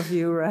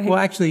overview, right? Well,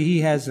 actually,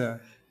 he has a.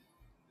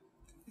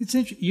 It's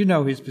you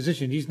know his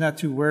position. He's not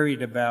too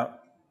worried about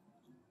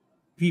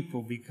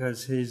people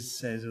because his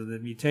says the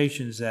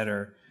mutations that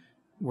are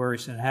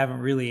worrisome haven't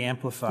really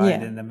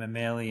amplified in the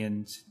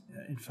mammalian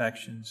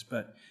infections.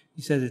 But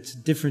he says it's a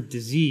different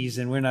disease,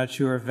 and we're not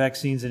sure if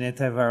vaccines and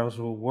antivirals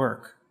will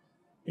work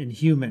in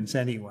humans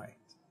anyway.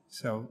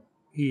 So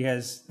he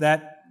has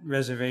that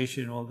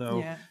reservation,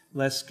 although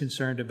less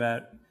concerned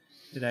about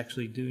it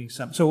actually doing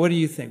something. So what do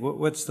you think?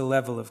 What's the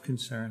level of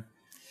concern?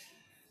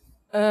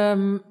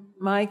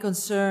 My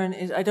concern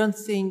is I don't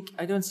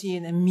see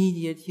an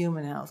immediate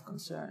human health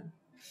concern.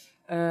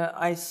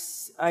 I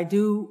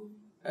do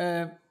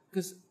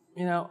because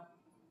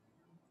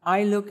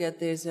I look at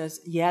this as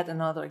yet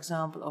another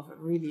example of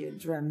really a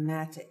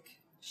dramatic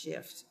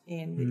shift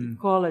in the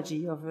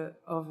ecology of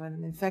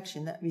an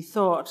infection that we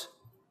thought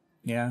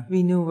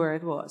we knew where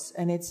it was,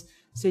 and its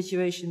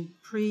situation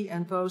pre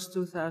and post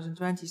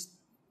 2020 is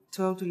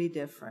totally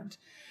different.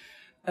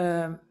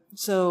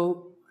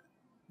 So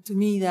to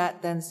me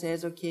that then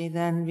says, okay,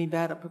 then we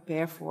better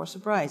prepare for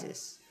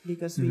surprises,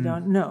 because we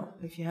don't know.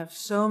 If you have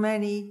so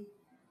many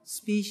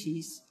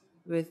species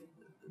with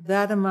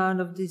that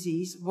amount of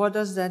disease, what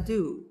does that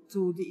do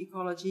to the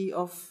ecology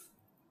of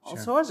all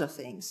sorts of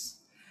things?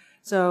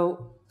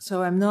 So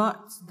I'm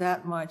not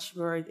that much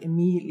worried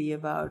immediately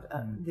about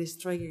this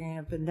triggering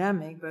a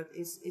pandemic, but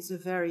it's a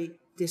very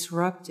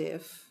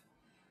disruptive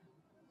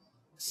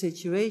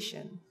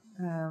situation.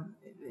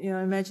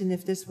 Imagine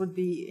if this would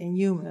be in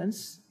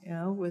humans,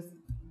 with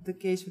the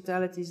case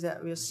fatalities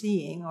that we're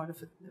seeing, or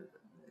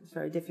it's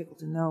very difficult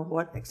to know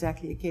what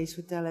exactly a case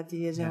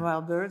fatality is in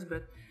wild birds,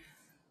 but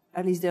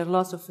at least there are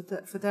lots of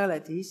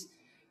fatalities.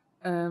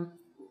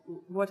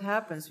 What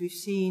happens?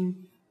 We've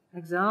seen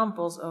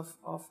examples of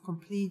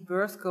complete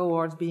birth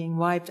cohorts being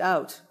wiped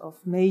out of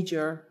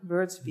major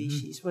bird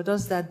species. What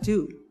does that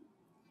do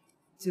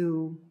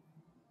to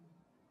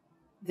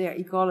their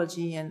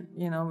ecology and,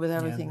 with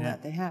everything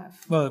that they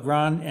have? Well,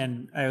 Ron,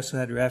 and I also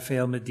had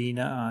Rafael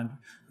Medina on,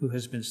 who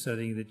has been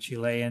studying the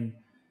Chilean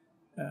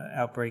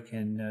outbreak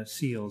in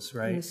seals,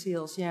 right? In the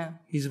seals, yeah.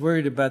 He's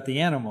worried about the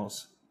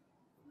animals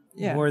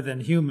more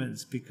than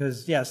humans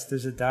because, yes,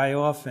 there's a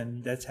die-off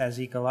and that has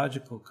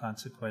ecological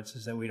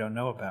consequences that we don't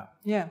know about.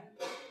 Yeah.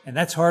 And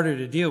that's harder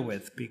to deal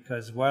with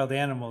because wild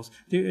animals,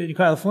 in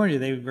California,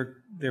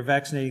 they're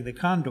vaccinating the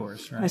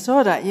condors, right? I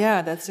saw that,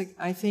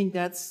 I think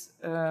that's,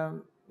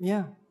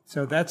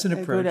 So that's an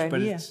approach,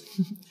 but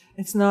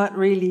it's not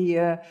really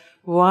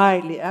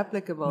widely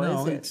applicable,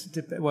 is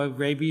it? Well,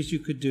 rabies you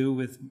could do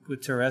with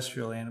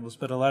terrestrial animals,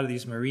 but a lot of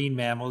these marine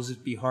mammals,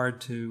 it'd be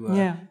hard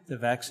to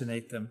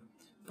vaccinate them.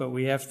 But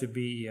we have to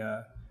be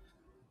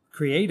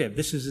creative.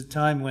 This is a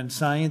time when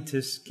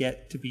scientists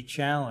get to be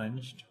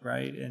challenged,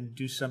 right, and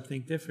do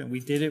something different. We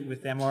did it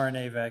with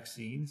mRNA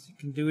vaccines. You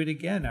can do it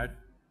again.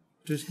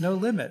 There's no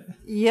limit.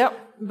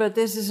 Yep, but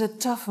this is a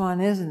tough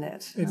one, isn't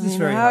it? It is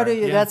very hard.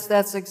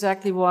 That's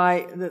exactly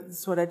why.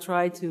 That's what I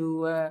try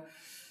to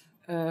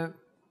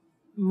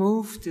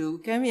move to.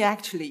 Can we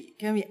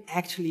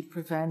actually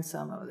prevent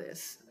some of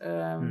this?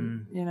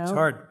 It's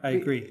hard. I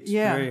agree. It's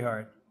very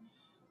hard.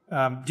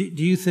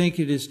 Do you think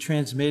it is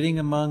transmitting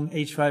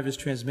H5 is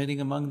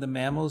transmitting among the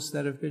mammals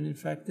that have been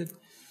infected?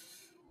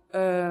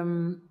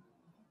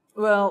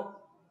 Well,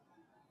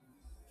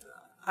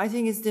 I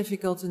think it's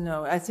difficult to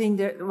know. I think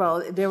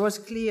there was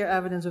clear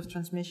evidence of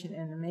transmission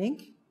in the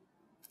mink,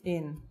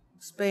 in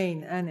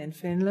Spain and in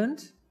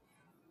Finland.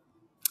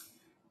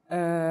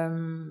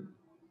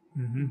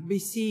 We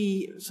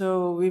see,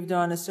 so we've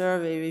done a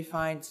survey, we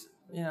find,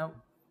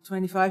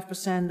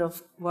 25%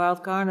 of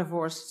wild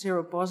carnivores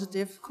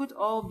seropositive, could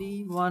all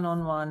be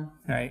one-on-one.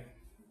 Right.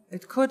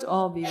 It could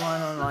all be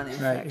one-on-one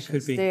infections. Right, it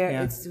could be.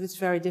 It's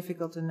very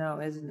difficult to know,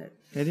 isn't it?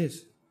 It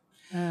is.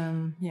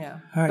 All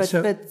right,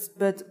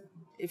 but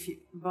if you,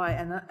 by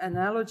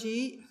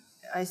analogy,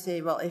 I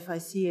say, well, if I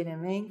see it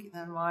in mink,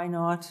 then why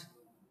not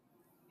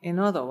in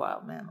other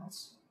wild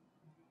mammals?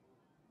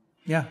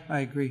 Yeah, I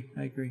agree.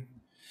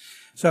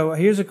 So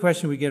here's a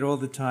question we get all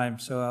the time,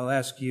 so I'll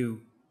ask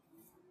you.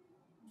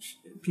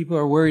 People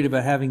are worried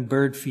about having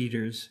bird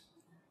feeders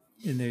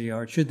in their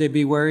yard. Should they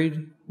be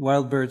worried?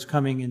 Wild birds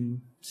coming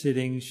and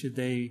sitting, should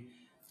they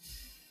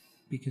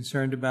be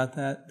concerned about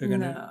that?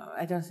 No,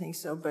 I don't think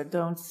so, but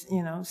don't,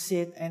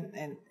 sit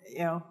and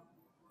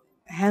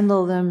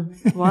handle them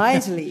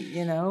wisely,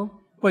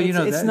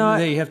 Well,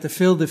 they have to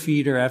fill the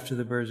feeder after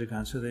the birds are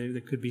gone, so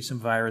there could be some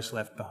virus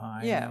left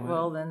behind. Yeah,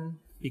 well then...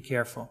 Be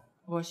careful.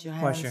 wash your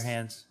hands. Wash your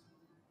hands.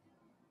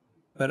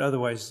 But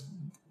otherwise,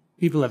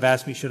 people have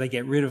asked me, should I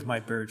get rid of my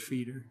bird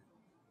feeder?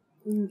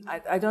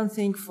 I don't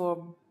think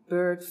for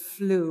bird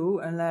flu,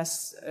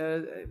 unless,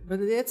 but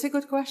it's a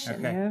good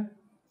question. Okay. Yeah.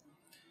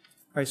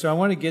 All right, so I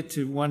want to get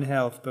to One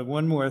Health, but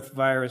one more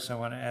virus I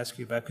want to ask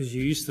you about, because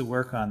you used to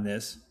work on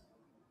this,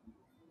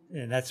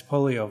 and that's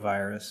polio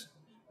virus,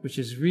 which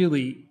has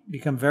really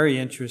become very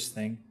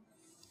interesting.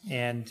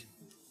 And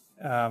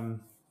I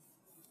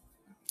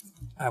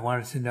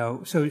wanted to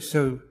know,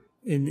 so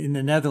in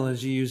the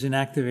Netherlands, you use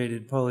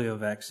inactivated polio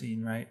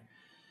vaccine, right?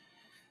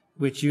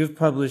 Which you have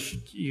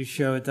published, you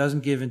show it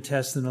doesn't give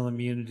intestinal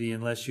immunity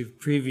unless you've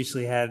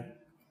previously had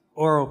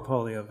oral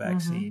polio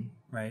vaccine,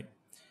 right?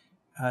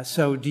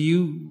 So do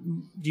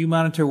you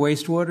monitor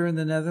wastewater in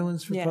the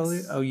Netherlands for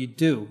polio? Oh, you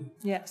do?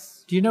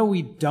 Yes. Do you know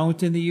we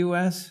don't in the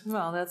U.S.?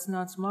 Well, that's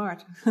not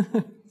smart.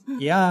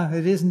 Yeah,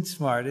 it isn't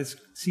smart. It's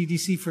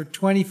CDC for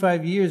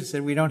 25 years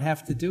said we don't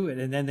have to do it.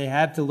 And then they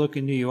had to look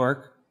in New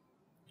York,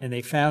 and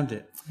they found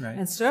it, right?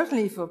 And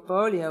certainly for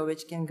polio,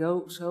 which can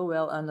go so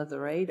well under the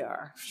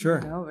radar. Sure.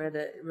 You know, where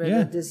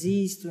the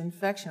disease to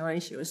infection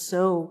ratio is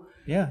so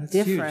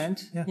different.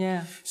 Huge.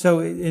 Yeah. So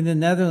in the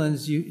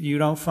Netherlands, you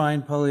don't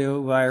find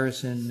polio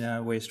virus in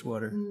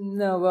wastewater?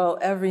 No, well,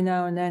 every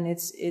now and then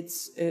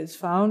it's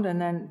found, and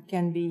then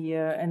can be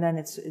and then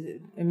it's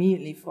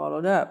immediately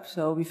followed up.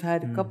 So we've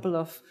had a couple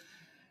of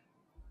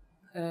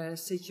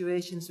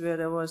situations where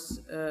there was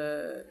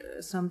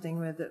something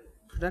with the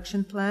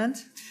production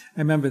plant.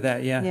 I remember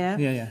that.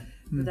 Yeah.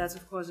 But that's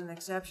of course an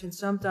exception.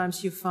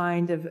 Sometimes you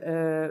find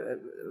a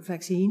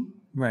vaccine.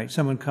 Right,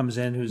 someone comes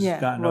in who's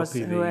gotten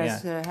OPV. Who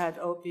has had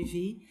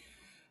OPV,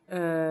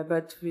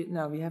 but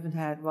we haven't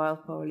had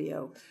wild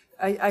polio.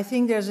 I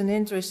think there's an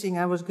interesting,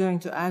 I was going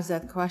to ask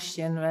that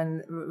question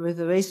with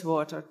the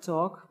wastewater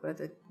talk, but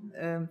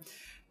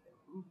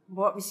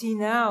what we see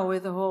now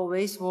with the whole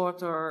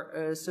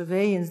wastewater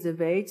surveillance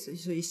debate,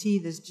 so you see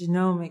this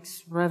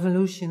genomics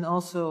revolution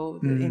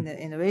also in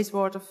the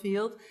wastewater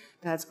field,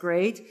 that's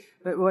great,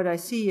 but what I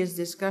see is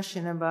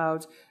discussion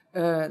about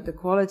the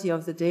quality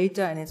of the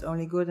data, and it's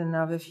only good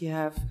enough if you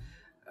have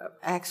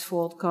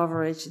X-fold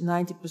coverage,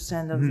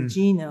 90% of the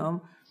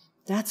genome.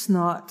 That's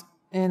not,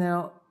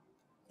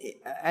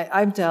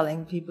 I'm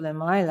telling people in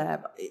my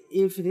lab,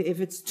 if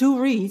it's 2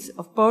 reads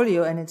of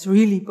polio and it's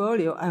really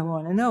polio, I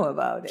want to know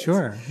about it.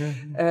 Sure.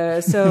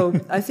 So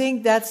I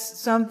think that's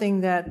something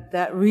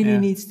that really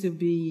needs to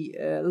be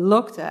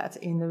looked at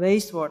in the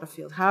wastewater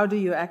field. How do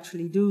you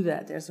actually do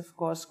that? There's, of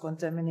course,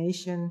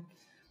 contamination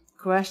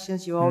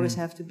questions. You always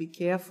have to be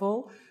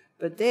careful.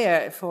 But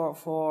there,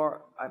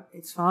 for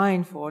it's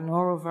fine for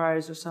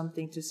norovirus or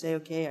something to say,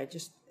 okay,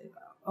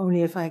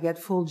 only if I get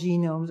full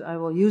genomes, I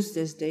will use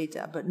this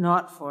data, but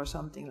not for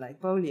something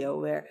like polio,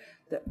 where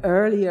the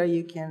earlier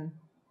you can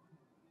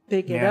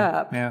pick it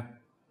up. Yeah.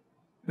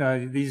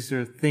 These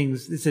are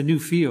things, it's a new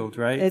field,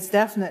 right? It's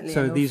definitely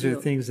so a new these field.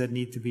 are things that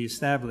need to be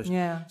established.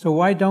 Yeah. So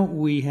why don't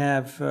we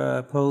have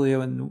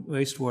polio in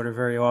wastewater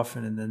very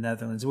often in the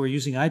Netherlands? We're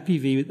using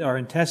IPV.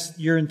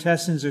 Your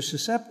intestines are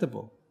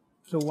susceptible.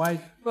 So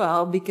why?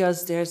 Well,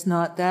 because there's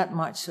not that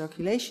much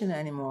circulation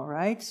anymore,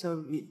 right?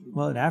 So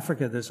well, in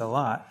Africa, there's a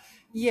lot.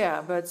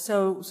 Yeah, but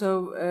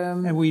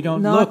and we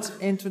don't not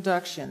look.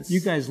 Introductions.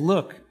 You guys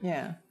look.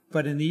 Yeah.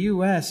 But in the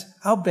U.S.,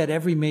 I'll bet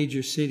every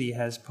major city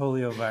has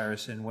polio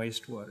virus in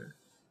wastewater.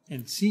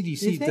 And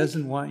CDC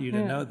doesn't want you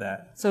to know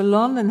that. So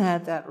London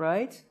had that,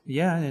 right?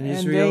 Yeah, and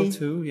Israel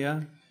too,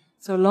 yeah.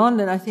 So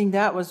London, I think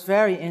that was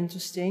very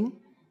interesting.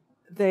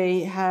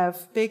 They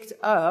have picked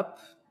up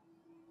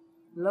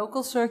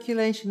local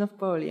circulation of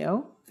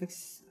polio,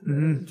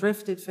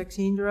 drifted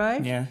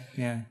vaccine-derived. Yeah.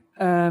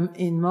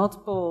 In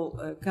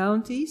multiple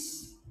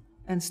counties,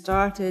 and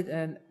started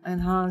an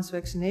enhanced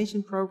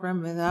vaccination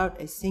program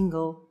without a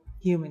single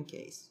human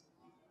case.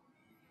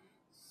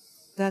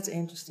 That's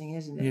interesting,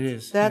 isn't it? It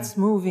is. That's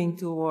moving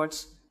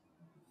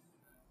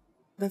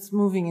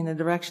in the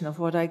direction of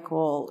what I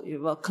call,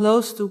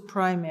 close to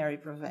primary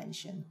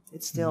prevention.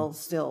 It's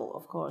still,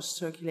 of course,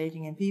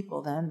 circulating in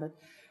people then, but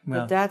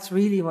that's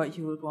really what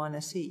you would want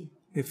to see.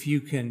 If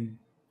you can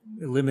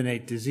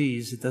eliminate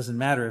disease, it doesn't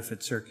matter if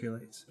it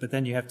circulates, but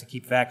then you have to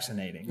keep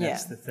vaccinating.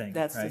 That's the thing.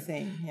 That's the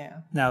thing,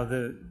 yeah. Now,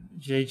 the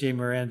J.J.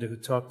 Miranda, who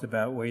talked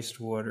about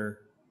wastewater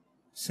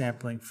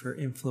sampling for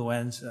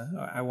influenza,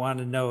 I want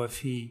to know if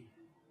he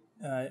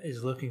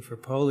is looking for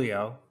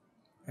polio.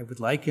 I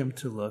would like him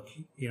to look.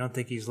 You don't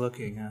think he's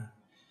looking, huh?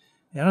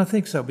 I don't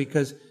think so,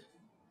 because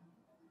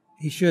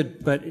he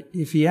should, but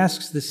if he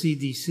asks the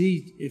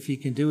CDC if he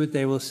can do it,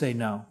 they will say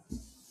no.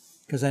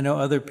 Because I know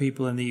other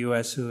people in the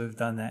U.S. who have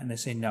done that, and they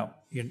say, no,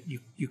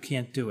 you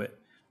can't do it.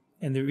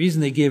 And the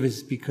reason they give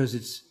is because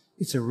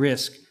it's a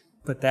risk,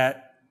 but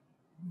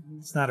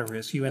it's not a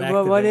risk. You inactivate.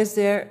 Well, what is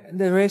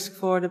the risk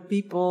for the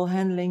people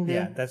handling the...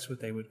 Yeah, that's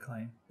what they would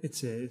claim.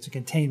 It's a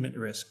containment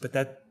risk, but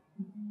I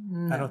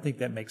don't think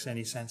that makes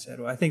any sense at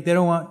all. I think they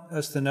don't want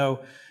us to know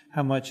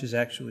how much is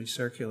actually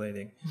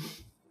circulating.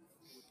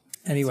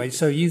 Anyway,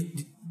 so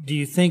do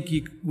you think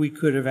we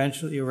could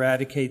eventually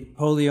eradicate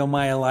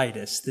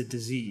poliomyelitis, the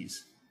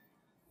disease?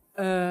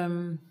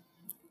 I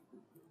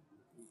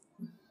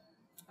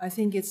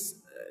think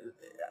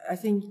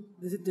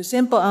the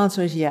simple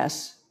answer is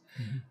yes.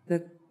 Mm-hmm.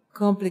 The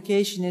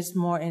complication is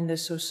more in the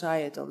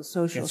societal, the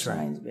social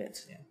science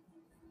bit. Yeah.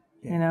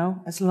 Yeah. You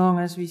know, as long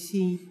as we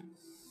see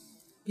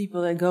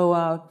people that go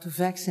out to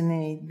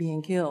vaccinate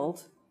being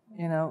killed,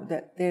 you know,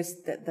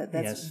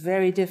 that's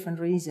very different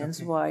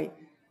reasons why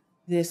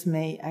this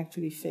may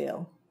actually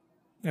fail.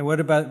 And what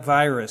about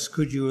virus?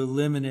 Could you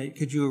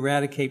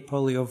eradicate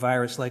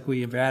poliovirus like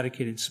we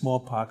eradicated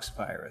smallpox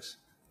virus?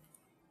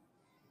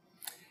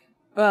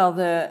 Well,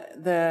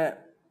 the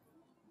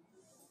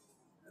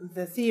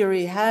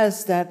theory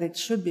has that it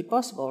should be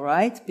possible,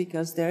 right?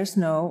 Because there's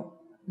no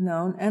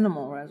known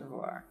animal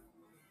reservoir.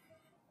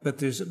 But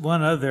there's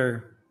one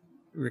other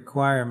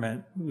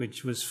requirement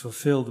which was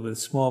fulfilled with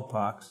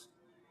smallpox,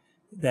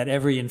 that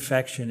every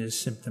infection is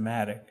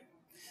symptomatic.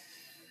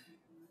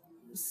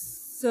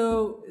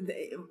 So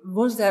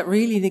was that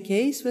really the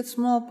case with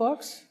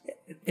smallpox?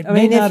 It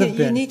may not have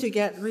been. You need to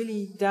get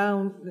really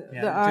down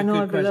the R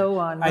naught below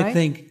one, right? I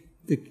think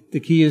the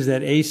key is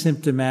that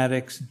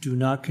asymptomatics do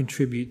not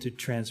contribute to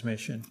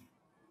transmission.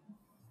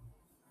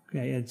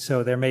 Okay, and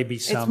so there may be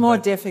some. It's more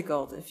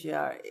difficult if you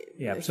are.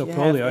 Yeah, so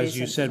polio, as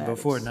you said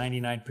before,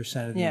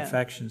 99% of the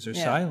infections are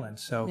silent.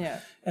 So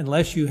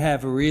unless you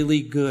have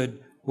really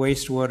good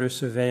wastewater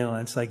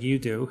surveillance like you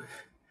do.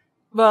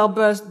 Well,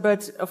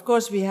 but of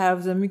course we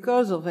have the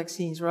mucosal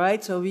vaccines,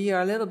 right? So we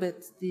are a little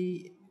bit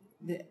the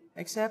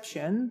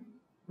exception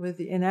with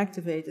the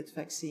inactivated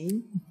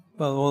vaccine.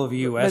 Well, all of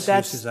U.S.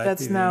 uses IPV,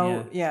 that's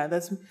now,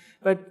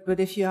 but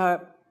if you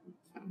have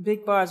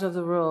big parts of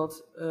the world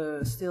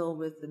still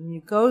with the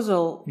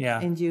mucosal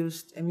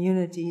induced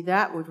immunity,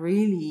 that would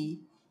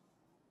really,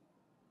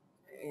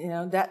 you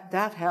know,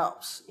 that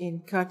helps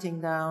in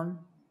cutting down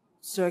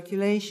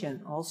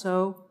circulation,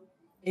 also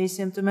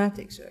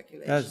asymptomatic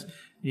circulation.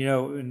 You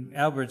know, and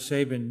Albert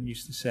Sabin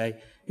used to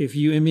say, if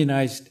you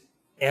immunized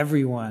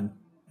everyone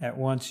at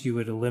once, you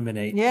would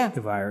eliminate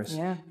the virus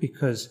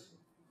because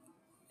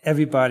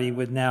everybody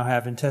would now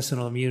have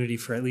intestinal immunity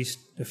for at least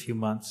a few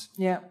months.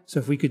 Yeah. So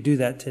if we could do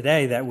that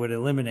today, that would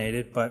eliminate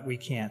it, but we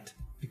can't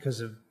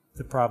because of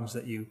the problems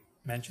that you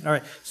mentioned. All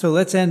right, so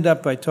let's end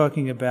up by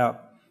talking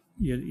about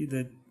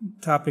the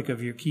topic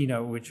of your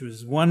keynote, which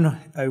was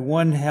a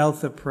One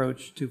Health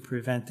approach to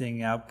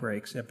preventing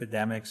outbreaks,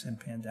 epidemics, and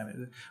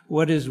pandemics.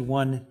 What is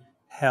One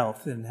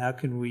Health, and how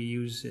can we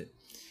use it?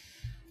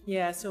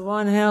 Yeah, so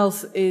One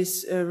Health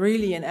is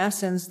really, in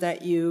essence,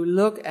 that you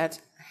look at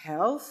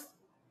health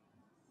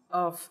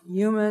of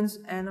humans,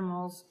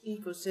 animals,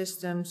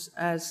 ecosystems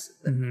as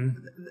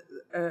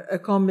a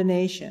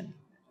combination.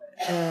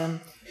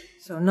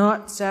 So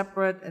not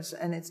separate,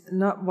 and it's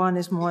not one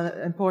is more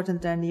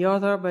important than the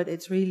other, but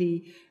it's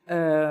really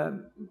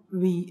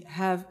we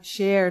have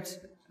shared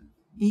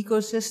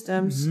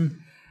ecosystems,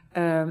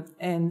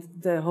 and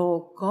the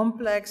whole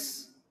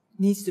complex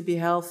needs to be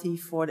healthy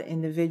for the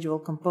individual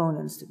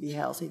components to be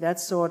healthy.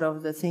 That's sort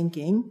of the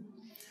thinking.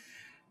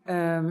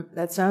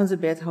 That sounds a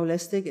bit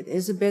holistic. It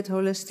is a bit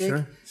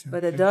holistic,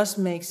 but it does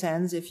make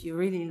sense if you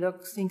really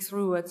think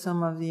through at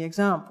some of the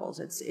examples.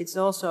 It's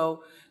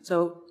also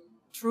so.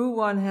 True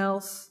One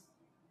Health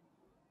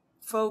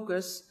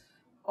focus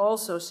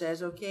also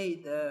says, okay,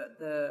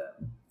 the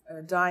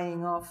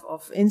dying off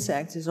of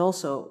insects is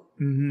also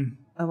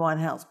a One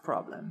Health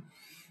problem.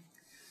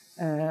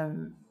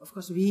 Of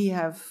course, we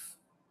have,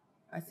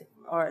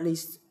 or at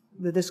least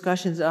the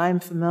discussions I'm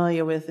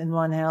familiar with in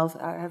One Health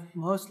have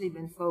mostly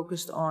been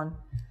focused on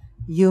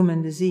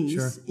human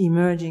disease,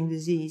 emerging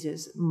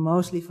diseases,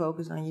 mostly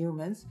focused on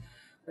humans.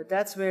 But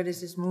that's where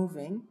this is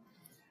moving.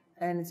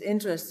 And it's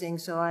interesting,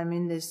 so I'm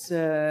in this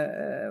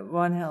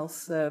One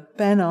Health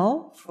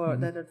panel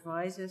that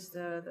advises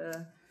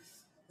the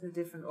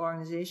different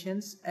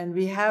organizations, and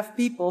we have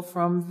people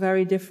from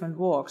very different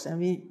walks,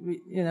 and we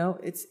you know,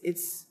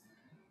 it's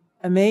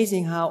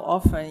amazing how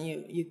often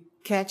you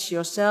catch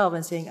yourself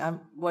and saying,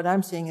 what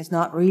I'm saying is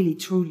not really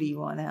truly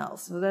One Health.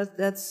 So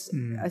that's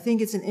I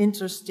think it's an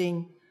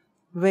interesting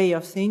way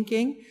of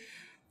thinking.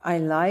 I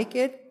like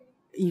it,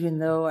 even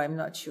though I'm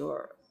not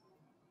sure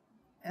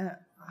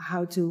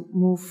how to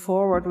move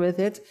forward with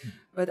it,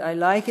 but I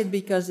like it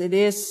because it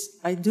is,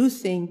 I do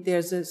think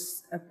there's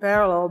a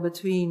parallel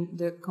between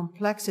the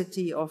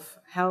complexity of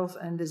health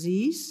and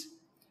disease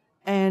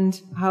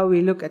and how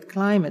we look at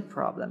climate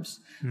problems.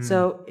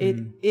 So it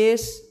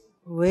is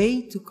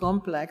way too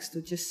complex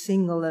to just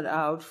single it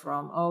out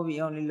from, oh,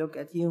 we only look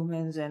at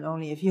humans and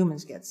only if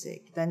humans get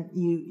sick. Then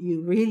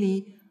you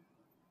really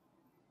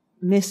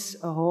miss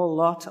a whole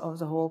lot of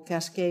the whole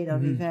cascade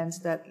of events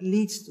that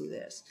leads to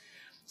this.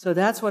 So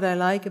that's what I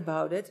like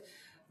about it.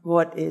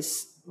 What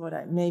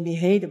I maybe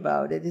hate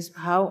about it is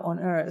how on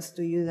earth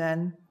do you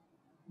then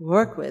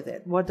work with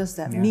it? What does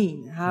that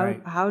mean?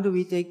 How do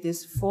we take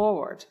this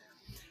forward?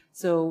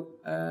 So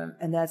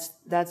and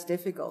that's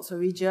difficult. So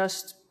we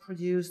just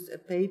produced a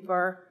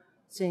paper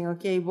saying,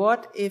 okay,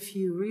 what if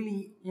you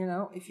really,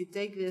 if you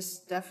take this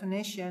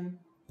definition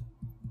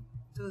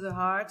to the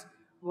heart,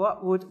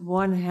 what would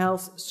One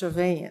Health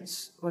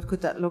surveillance, what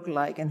could that look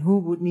like, and who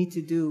would need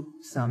to do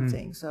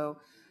something? So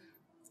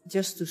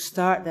just to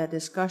start that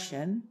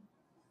discussion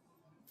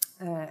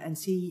and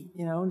see,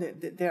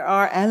 there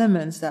are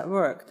elements that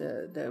work.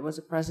 There was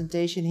a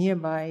presentation here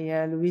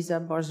by Luisa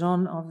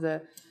Barzon of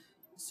the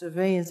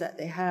surveillance that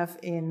they have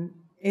in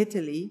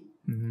Italy,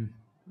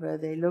 where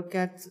they look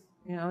at,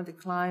 the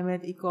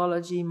climate,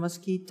 ecology,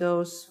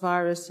 mosquitoes,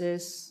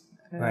 viruses.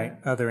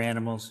 Other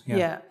animals.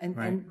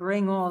 And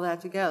bring all that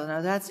together.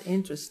 Now that's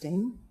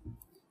interesting.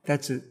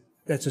 That's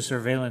a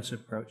surveillance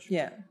approach.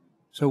 Yeah.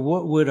 So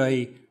what would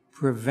a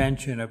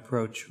prevention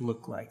approach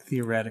look like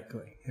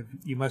theoretically?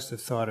 You must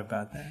have thought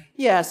about that.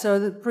 Yeah. So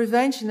the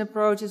prevention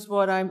approach is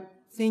what I'm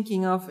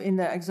thinking of in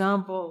the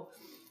example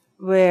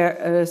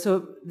where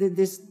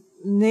this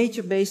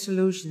nature-based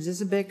solutions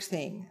is a big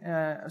thing,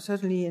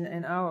 certainly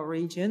in our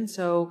region.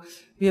 So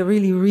we are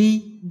really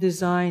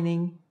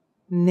redesigning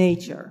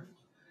nature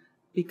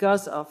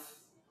because of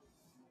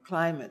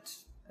climate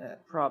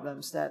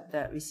problems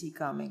that we see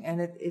coming.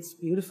 And it's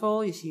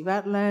beautiful. You see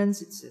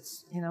wetlands.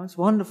 It's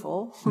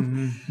wonderful.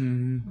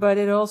 But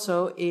it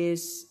also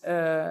is,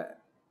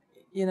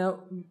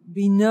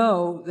 we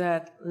know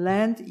that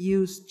land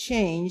use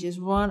change is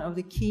one of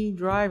the key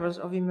drivers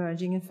of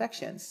emerging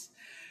infections.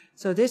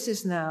 So this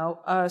is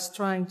now us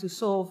trying to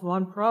solve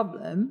one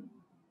problem,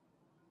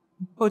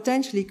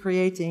 potentially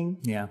creating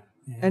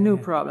a new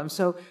problem.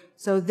 So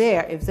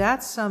if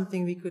that's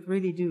something we could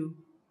really do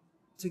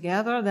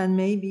together, then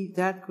maybe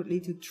that could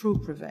lead to true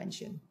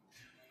prevention.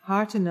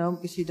 Hard to know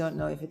because you don't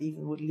know if it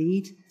even would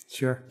lead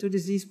to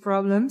disease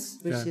problems,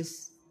 which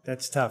is...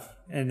 That's tough.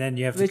 And then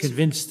you have to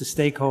convince the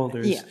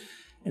stakeholders,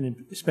 and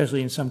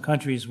especially in some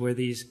countries where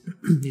these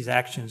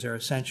actions are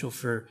essential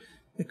for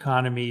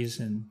economies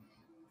and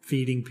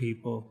feeding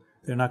people,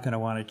 they're not going to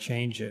want to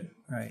change it,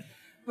 right?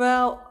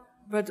 Well,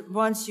 but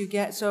once you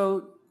get...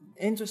 So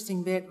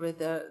interesting bit with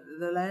the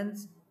land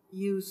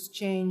use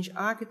change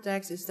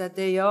architects is that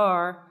they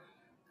are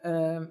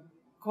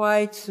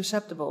quite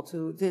susceptible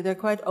to, they're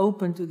quite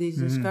open to these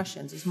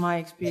discussions, is my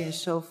experience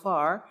so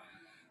far,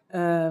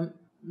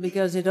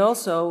 because it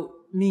also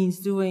means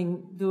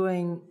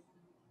doing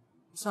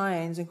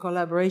science and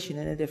collaboration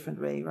in a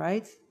different way,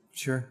 right?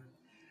 Sure.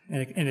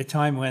 And in a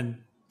time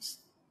when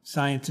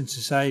science and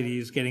society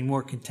is getting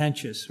more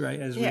contentious, right,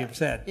 as we have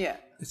said. Yeah.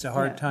 It's a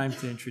hard time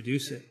to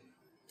introduce it.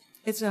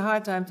 It's a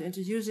hard time to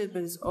introduce it,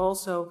 but it's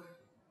also,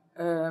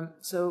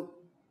 so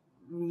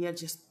we are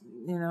just,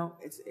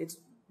 it's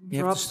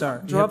drops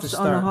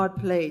on a hot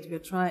plate.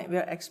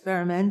 We're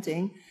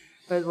experimenting,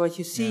 but what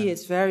you see,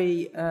 it's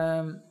very,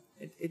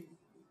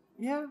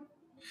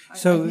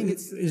 So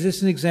is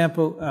this an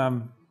example?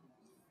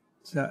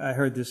 So I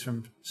heard this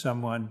from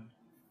someone.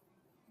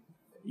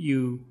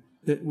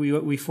 That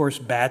we force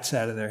bats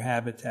out of their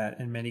habitat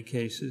in many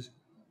cases.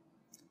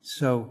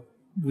 So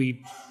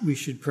we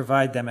should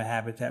provide them a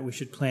habitat. We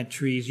should plant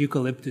trees,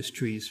 eucalyptus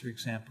trees, for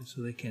example,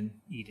 so they can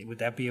eat it. Would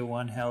that be a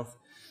One Health?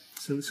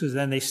 So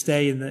then they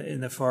stay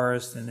in the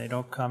forest and they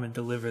don't come and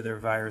deliver their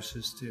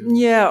viruses to.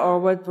 Yeah, or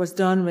what was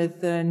done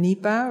with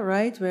Nipah,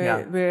 right?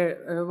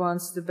 Where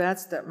once the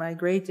bats that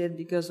migrated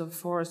because of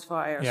forest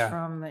fires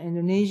from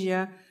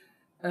Indonesia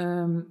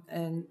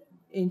and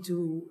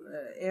into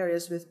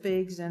areas with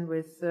pigs and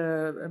with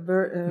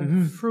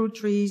fruit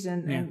trees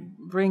and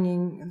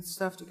bringing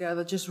stuff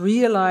together, just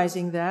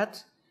realizing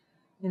that,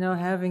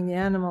 having the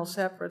animal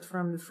separate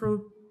from the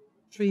fruit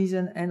trees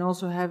and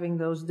also having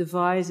those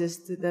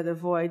devices that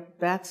avoid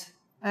bat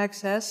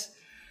access.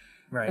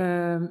 Right.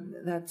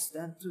 That's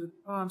to the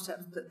palm.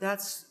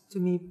 That's to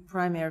me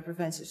primary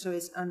prevention. So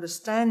it's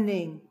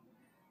understanding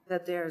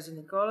that there is an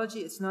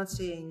ecology. It's not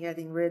saying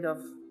getting rid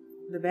of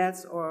the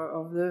bats or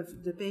of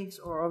the pigs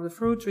or of the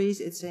fruit trees.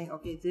 It's saying,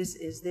 okay, this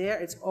is there.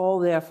 It's all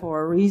there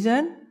for a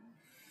reason.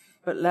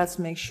 But let's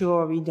make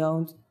sure we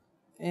don't,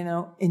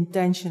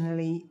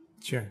 intentionally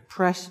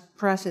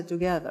press it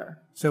together.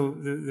 So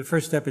the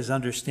first step is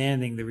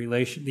understanding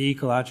the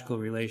ecological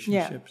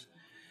relationships.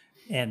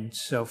 Yeah. And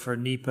so for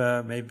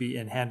Nipah, maybe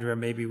in Hendra,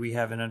 maybe we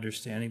have an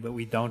understanding, but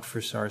we don't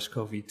for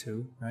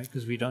SARS-CoV-2, right?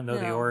 Because we don't know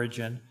the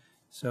origin.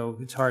 So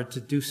it's hard to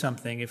do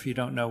something if you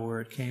don't know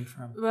where it came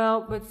from.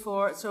 Well, but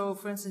for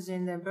instance,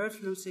 in the bird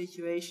flu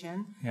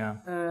situation,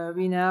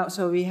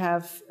 we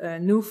have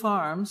new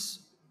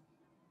farms.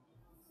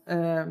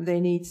 They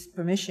need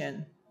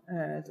permission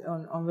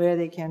on where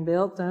they can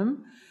build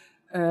them.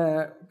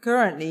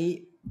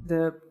 Currently,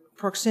 the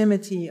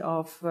proximity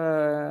of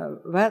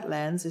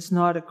wetlands is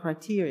not a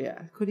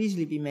criteria. It could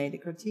easily be made a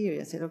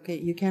criteria. Said, okay,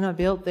 you cannot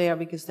build there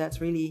because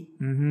that's really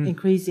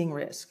increasing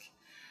risk.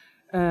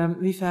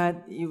 We've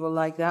had, you will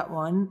like that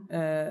one,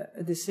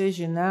 a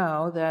decision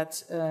now that,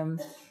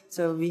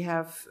 so we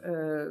have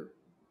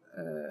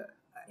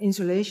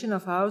insulation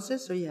of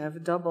houses, so you have a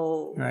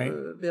double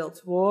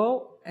built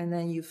wall, and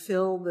then you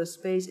fill the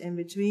space in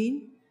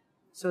between,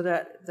 so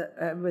that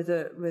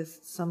with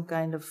some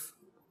kind of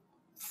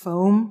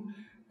foam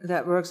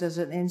that works as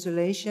an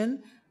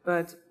insulation,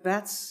 but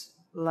bats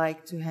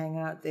like to hang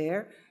out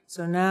there.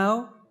 So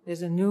now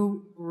there's a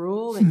new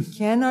rule that you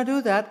cannot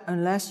do that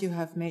unless you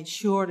have made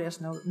sure there's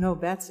no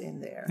bats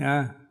in there.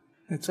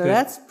 That's so good.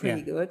 that's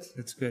pretty good.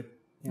 That's good.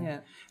 Yeah.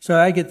 So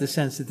I get the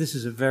sense that this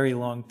is a very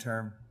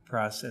long-term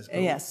process.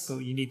 But, yes. But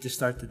you need to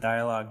start the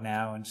dialogue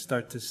now and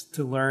start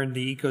to learn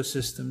the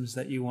ecosystems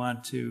that you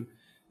want to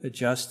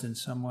adjust in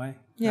some way.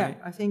 Yeah, right?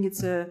 I think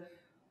it's a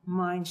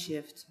mind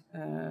shift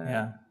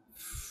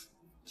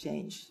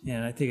change. Yeah,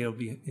 and I think it'll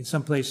be, in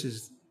some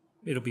places,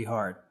 it'll be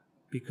hard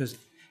because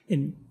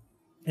in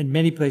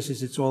many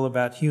places it's all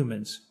about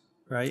humans,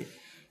 right?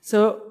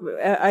 So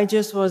I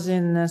just was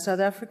in South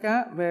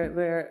Africa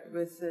where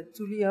with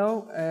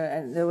TWiV,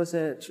 and there was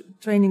a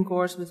training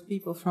course with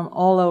people from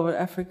all over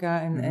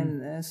Africa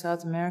and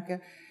South America.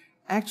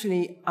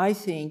 Actually, I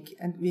think,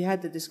 and we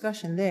had the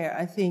discussion there,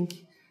 I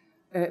think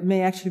it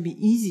may actually be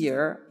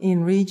easier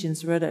in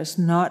regions where there's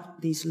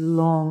not these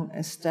long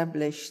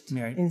established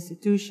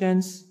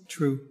institutions.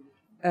 True.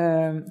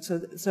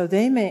 So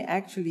they may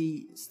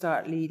actually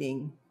start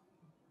leading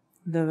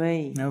the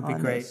way. That would be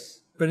great. This.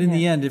 But in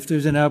the end, if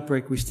there's an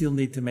outbreak, we still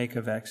need to make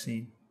a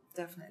vaccine.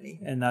 Definitely.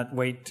 And not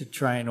wait to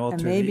try and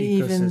alter maybe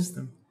the ecosystem.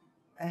 Even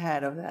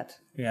ahead of that.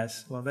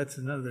 Yes, well, that's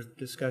another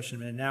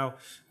discussion. And now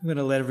I'm going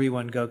to let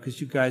everyone go because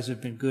you guys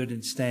have been good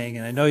in staying.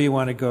 And I know you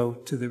want to go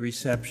to the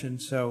reception.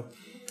 So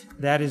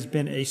that has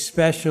been a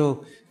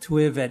special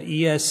TWiV at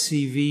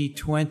ESCV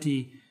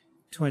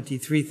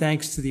 2023.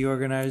 Thanks to the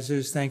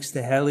organizers. Thanks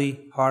to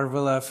Heli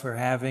Harvala for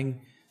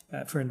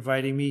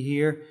inviting me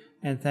here.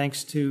 And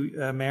thanks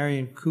to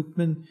Marion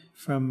Koopmans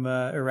from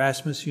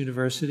Erasmus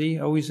University.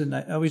 Always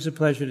a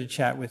pleasure to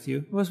chat with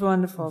you. It was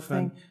wonderful.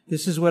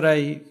 This is what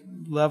I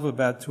love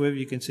about TWiV.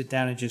 You can sit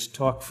down and just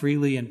talk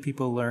freely, and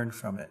people learn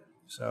from it.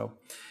 So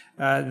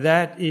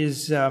that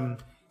is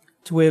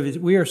TWiV.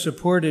 We are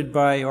supported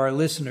by our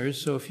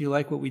listeners. So if you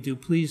like what we do,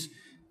 please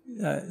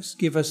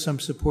give us some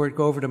support.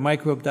 Go over to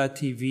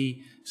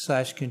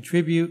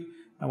microbe.tv/contribute.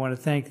 I want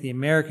to thank the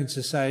American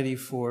Society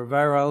for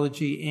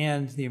Virology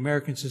and the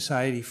American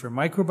Society for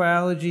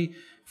Microbiology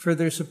for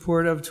their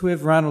support of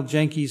TWiV, Ronald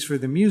Jenkins for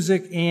the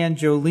music, and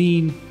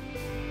Jolene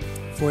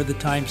for the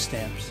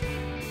timestamps.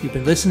 You've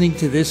been listening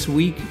to This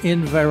Week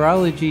in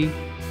Virology.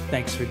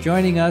 Thanks for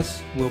joining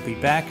us. We'll be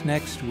back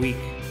next week.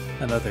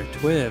 Another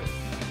TWiV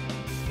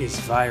is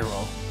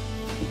viral.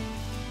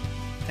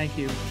 Thank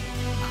you.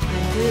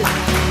 Thank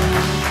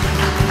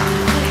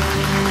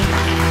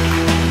you.